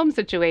work from home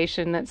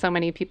situation that so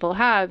many people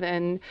have.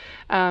 And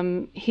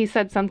he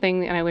said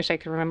something, and I wish I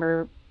could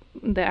remember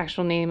the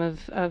actual name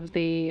of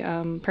the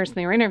person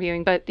they were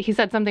interviewing, but he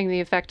said something to the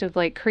effect of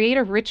like, create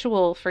a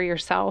ritual for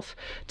yourself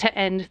to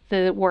end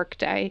the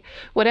workday,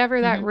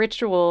 whatever that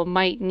ritual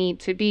might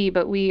need to be.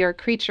 But we are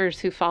creatures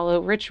who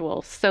follow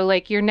rituals. So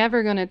like, you're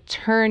never going to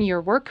turn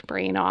your work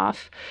brain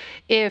off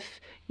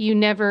if you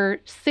never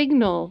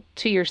signal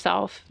to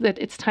yourself that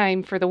it's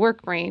time for the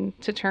work brain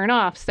to turn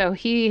off. So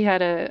he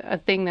had a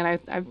thing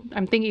that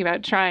I'm thinking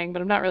about trying, but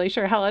I'm not really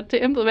sure how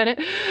to implement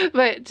it.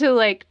 But to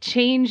like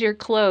change your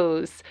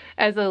clothes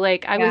as I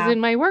was in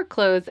my work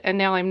clothes and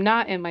now I'm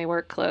not in my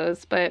work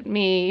clothes. But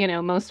me,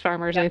 most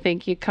farmers, I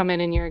think you come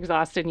in and you're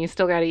exhausted and you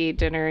still got to eat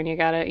dinner and you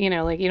got to, you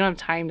don't have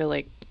time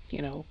to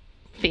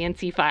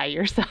fancyfy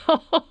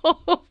yourself.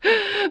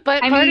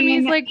 But part of me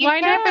is like, why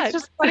not? If it's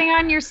just putting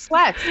on your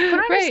sweats, put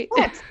on your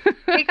sweats.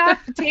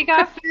 Take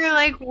off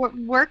your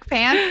work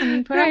pants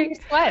and put on your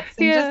sweats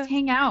and just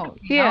hang out.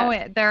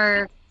 There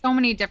are so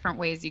many different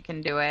ways you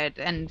can do it,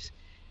 and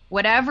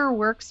whatever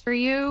works for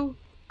you,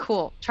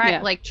 cool. Try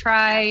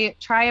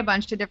a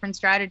bunch of different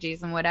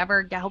strategies, and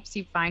whatever helps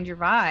you find your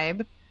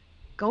vibe,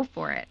 go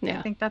for it.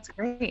 I think that's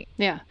great.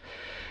 Yeah.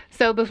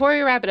 So before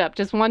we wrap it up,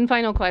 just one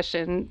final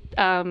question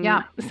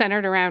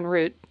centered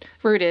around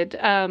Rooted.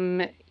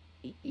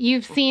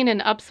 You've seen an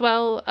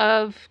upswell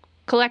of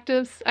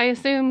collectives, I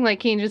assume? Like,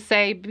 can you just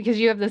say, because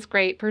you have this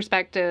great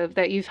perspective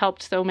that you've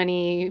helped so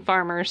many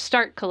farmers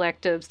start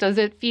collectives, does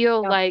it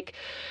feel like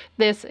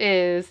this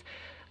is,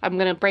 I'm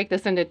going to break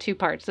this into two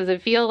parts. Does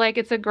it feel like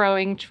it's a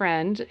growing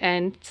trend?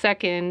 And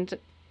second,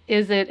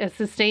 is it a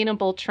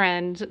sustainable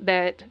trend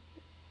that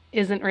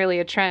isn't really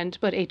a trend,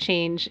 but a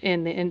change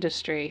in the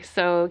industry?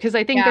 So, because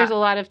I think there's a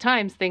lot of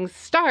times things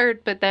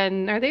start, but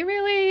then are they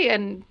really?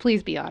 And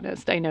please be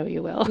honest. I know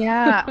you will.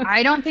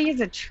 I don't think it's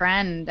a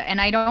trend.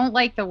 And I don't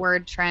like the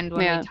word trend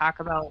when we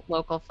talk about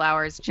local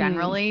flowers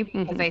generally,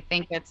 because I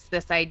think it's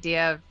this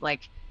idea of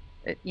like,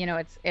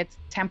 it's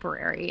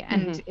temporary,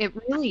 and it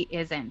really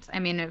isn't. I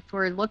mean, if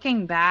we're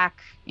looking back,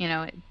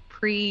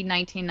 pre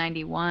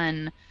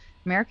 1991,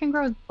 American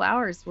grown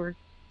flowers were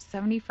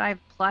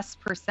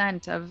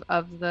 75+%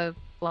 of the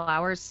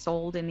flowers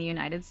sold in the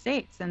United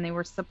States, and they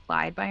were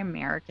supplied by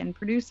American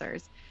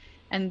producers.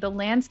 And the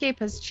landscape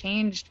has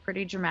changed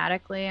pretty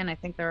dramatically, and I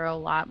think there are a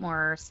lot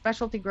more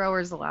specialty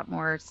growers, a lot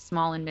more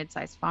small and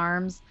mid-sized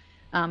farms.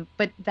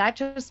 But that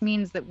just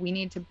means that we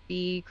need to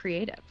be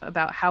creative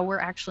about how we're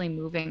actually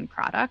moving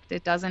product.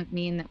 It doesn't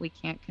mean that we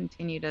can't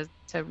continue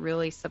to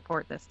really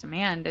support this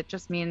demand. It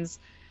just means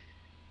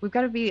we've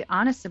got to be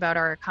honest about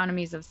our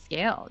economies of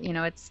scale.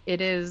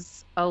 It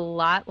is a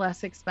lot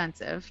less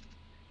expensive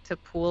to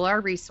pool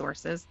our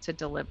resources to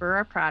deliver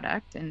our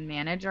product and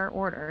manage our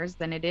orders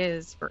than it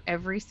is for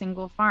every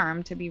single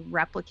farm to be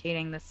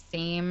replicating the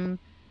same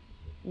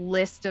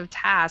list of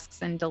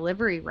tasks and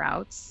delivery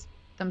routes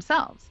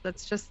themselves.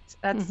 That's a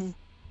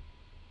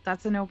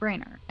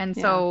no-brainer. And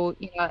so,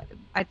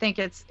 I think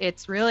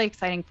it's really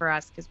exciting for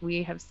us because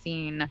we have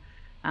seen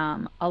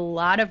a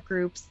lot of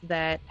groups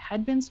that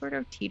had been sort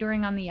of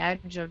teetering on the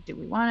edge of, do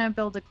we want to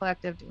build a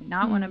collective? Do we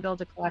not want to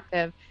build a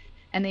collective?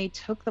 And they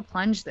took the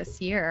plunge this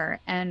year,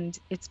 and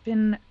it's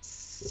been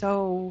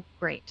so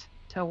great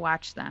to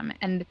watch them.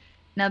 And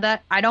now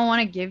that I don't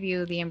want to give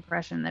you the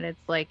impression that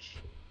it's like,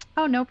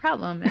 oh, no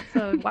problem, it's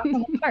a walk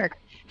in the park.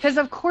 Because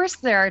of course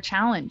there are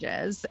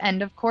challenges,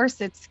 and of course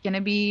it's going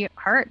to be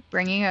hard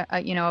bringing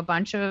a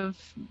bunch of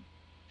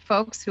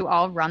folks who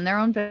all run their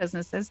own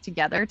businesses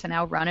together to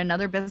now run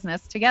another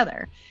business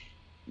together.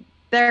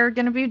 There are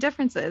going to be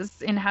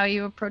differences in how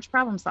you approach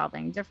problem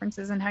solving,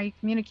 differences in how you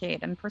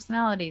communicate, and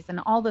personalities and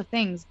all the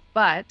things.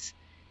 But at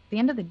the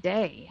end of the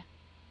day,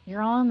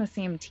 you're all on the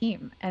same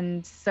team.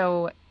 And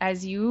so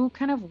as you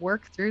kind of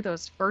work through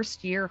those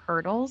first year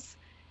hurdles,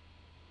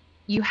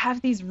 you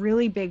have these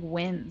really big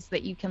wins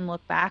that you can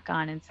look back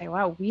on and say,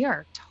 wow, we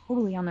are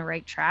totally on the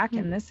right track.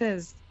 And this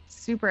is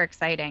super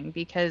exciting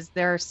because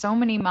there are so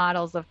many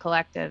models of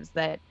collectives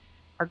that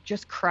are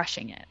just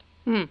crushing it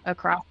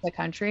across the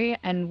country.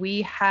 And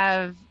we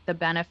have the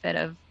benefit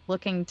of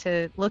looking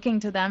to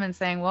them and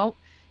saying, well,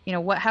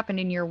 what happened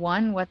in year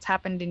 1, what's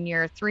happened in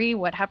year 3,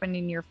 what happened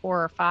in year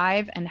 4 or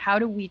 5, and how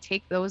do we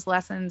take those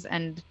lessons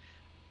and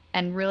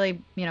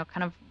really,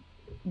 kind of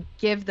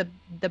give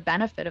the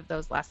benefit of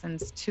those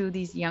lessons to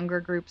these younger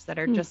groups that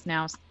are just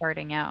now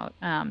starting out.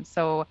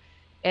 So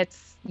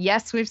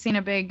yes, we've seen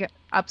a big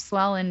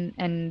upswell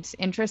and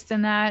interest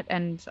in that,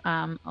 and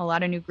a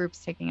lot of new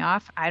groups taking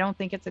off. I don't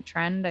think it's a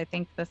trend. I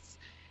think this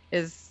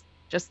is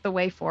just the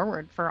way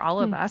forward for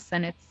all of us.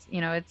 And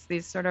it's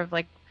these sort of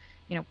like,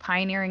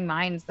 pioneering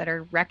minds that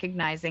are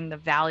recognizing the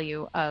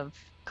value of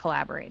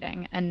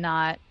collaborating and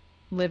not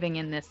living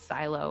in this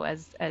silo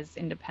as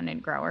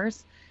independent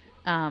growers.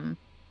 And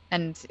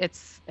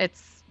it's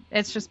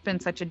just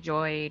been such a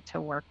joy to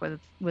work with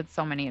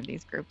so many of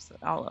these groups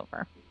all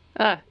over.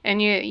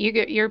 And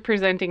you're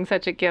presenting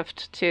such a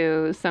gift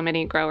to so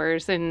many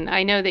growers. And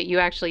I know that you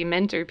actually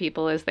mentor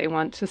people as they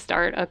want to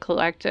start a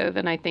collective.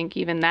 And I think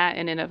even that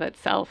in and of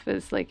itself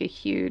is like a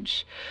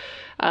huge,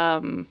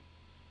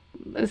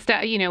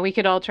 we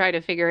could all try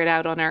to figure it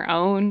out on our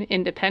own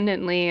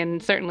independently.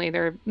 And certainly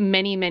there are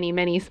many, many,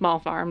 many small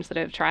farms that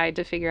have tried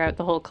to figure out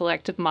the whole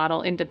collective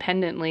model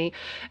independently.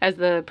 As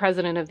the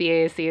president of the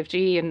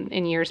ASCFG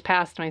in years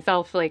past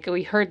myself, like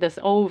we heard this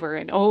over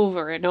and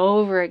over and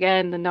over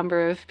again, the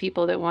number of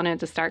people that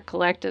wanted to start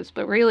collectives,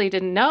 but really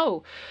didn't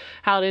know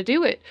how to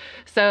do it.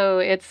 So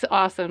it's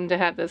awesome to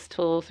have this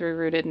tool through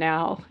Rooted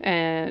Now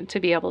and to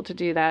be able to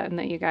do that, and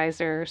that you guys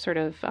are sort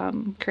of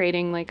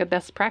creating like a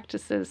best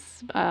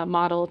practices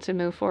model to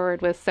move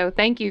forward with. So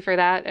thank you for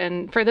that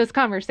and for this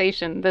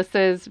conversation. This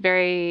is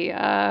very,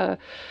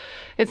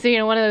 it's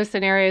one of those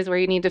scenarios where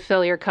you need to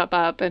fill your cup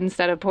up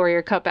instead of pour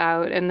your cup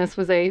out. And this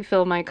was a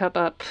fill my cup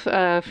up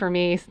for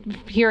me.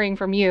 Hearing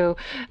from you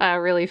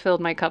really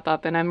filled my cup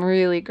up, and I'm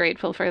really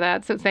grateful for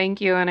that. So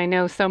thank you. And I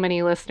know so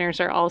many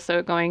listeners are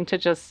also going to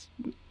just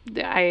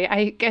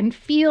I can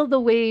feel the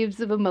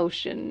waves of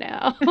emotion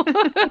now.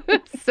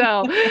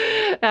 So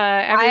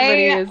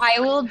everybody is.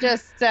 I will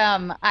just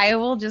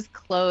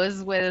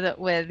close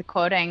with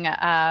quoting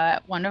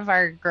one of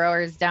our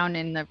growers down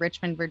in the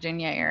Richmond,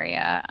 Virginia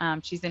area.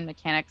 She's in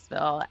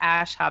Mechanicsville,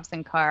 Ash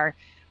Hobson Carr,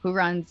 who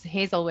runs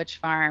Hazel Witch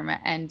Farm.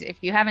 And if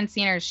you haven't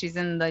seen her, she's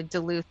in the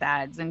Duluth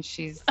ads, and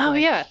she's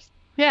yeah,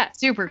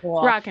 super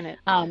cool, rocking it.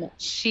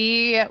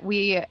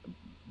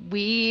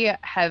 We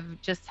have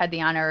just had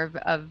the honor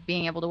of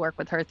being able to work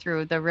with her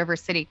through the River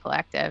City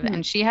Collective.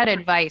 And she had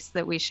advice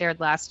that we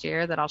shared last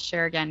year that I'll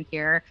share again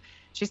here.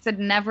 She said,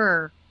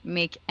 never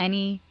make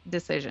any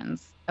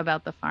decisions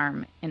about the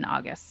farm in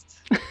August.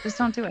 Just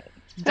don't do it.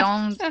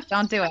 Don't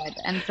do it.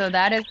 And so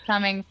that is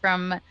coming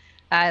from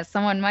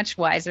someone much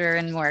wiser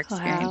and more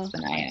experienced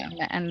than I am.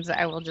 And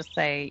I will just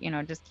say,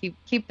 just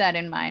keep that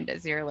in mind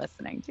as you're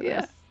listening to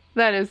this.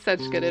 That is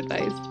such good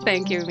advice.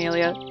 Thank you,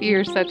 Amelia.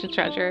 You're such a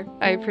treasure.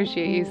 I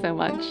appreciate you so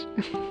much.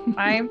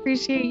 I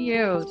appreciate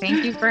you.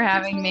 Thank you for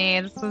having me.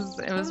 It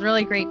was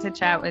really great to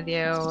chat with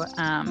you.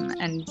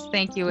 And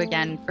thank you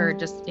again for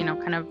just,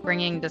 kind of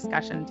bringing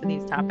discussion to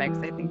these topics.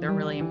 I think they're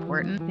really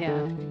important.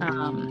 Yeah.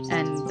 I'm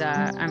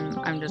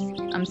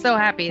so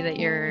happy that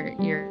you're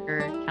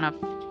kind of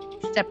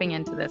stepping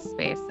into this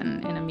space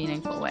in a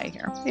meaningful way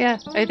here. Yeah,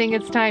 I think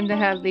it's time to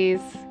have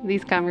these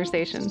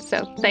conversations.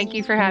 So thank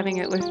you for having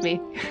it with me.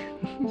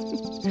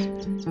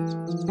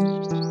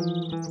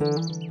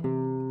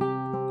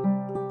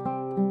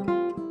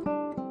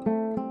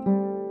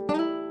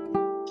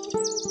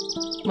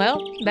 Well,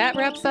 that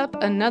wraps up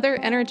another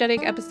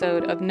energetic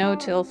episode of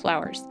No-Till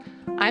Flowers.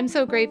 I'm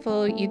so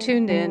grateful you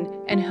tuned in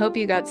and hope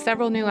you got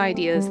several new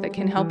ideas that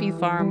can help you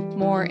farm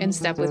more in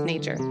step with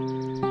nature.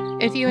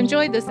 If you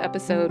enjoyed this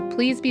episode,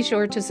 please be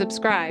sure to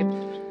subscribe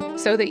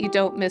so that you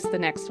don't miss the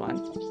next one.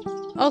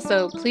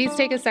 Also, please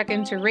take a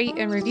second to rate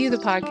and review the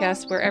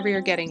podcast wherever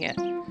you're getting it.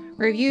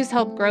 Reviews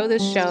help grow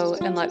this show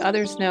and let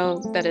others know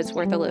that it's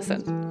worth a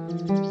listen.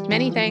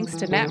 Many thanks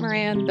to Matt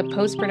Moran, the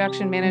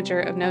post-production manager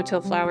of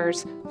No-Till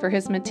Flowers, for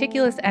his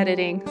meticulous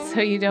editing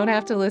so you don't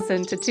have to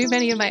listen to too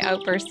many of my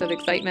outbursts of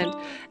excitement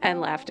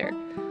and laughter.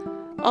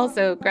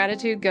 Also,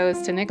 gratitude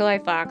goes to Nikolai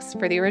Fox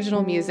for the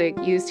original music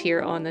used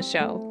here on the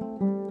show.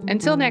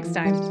 Until next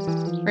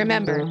time,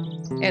 remember,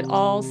 it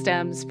all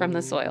stems from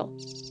the soil.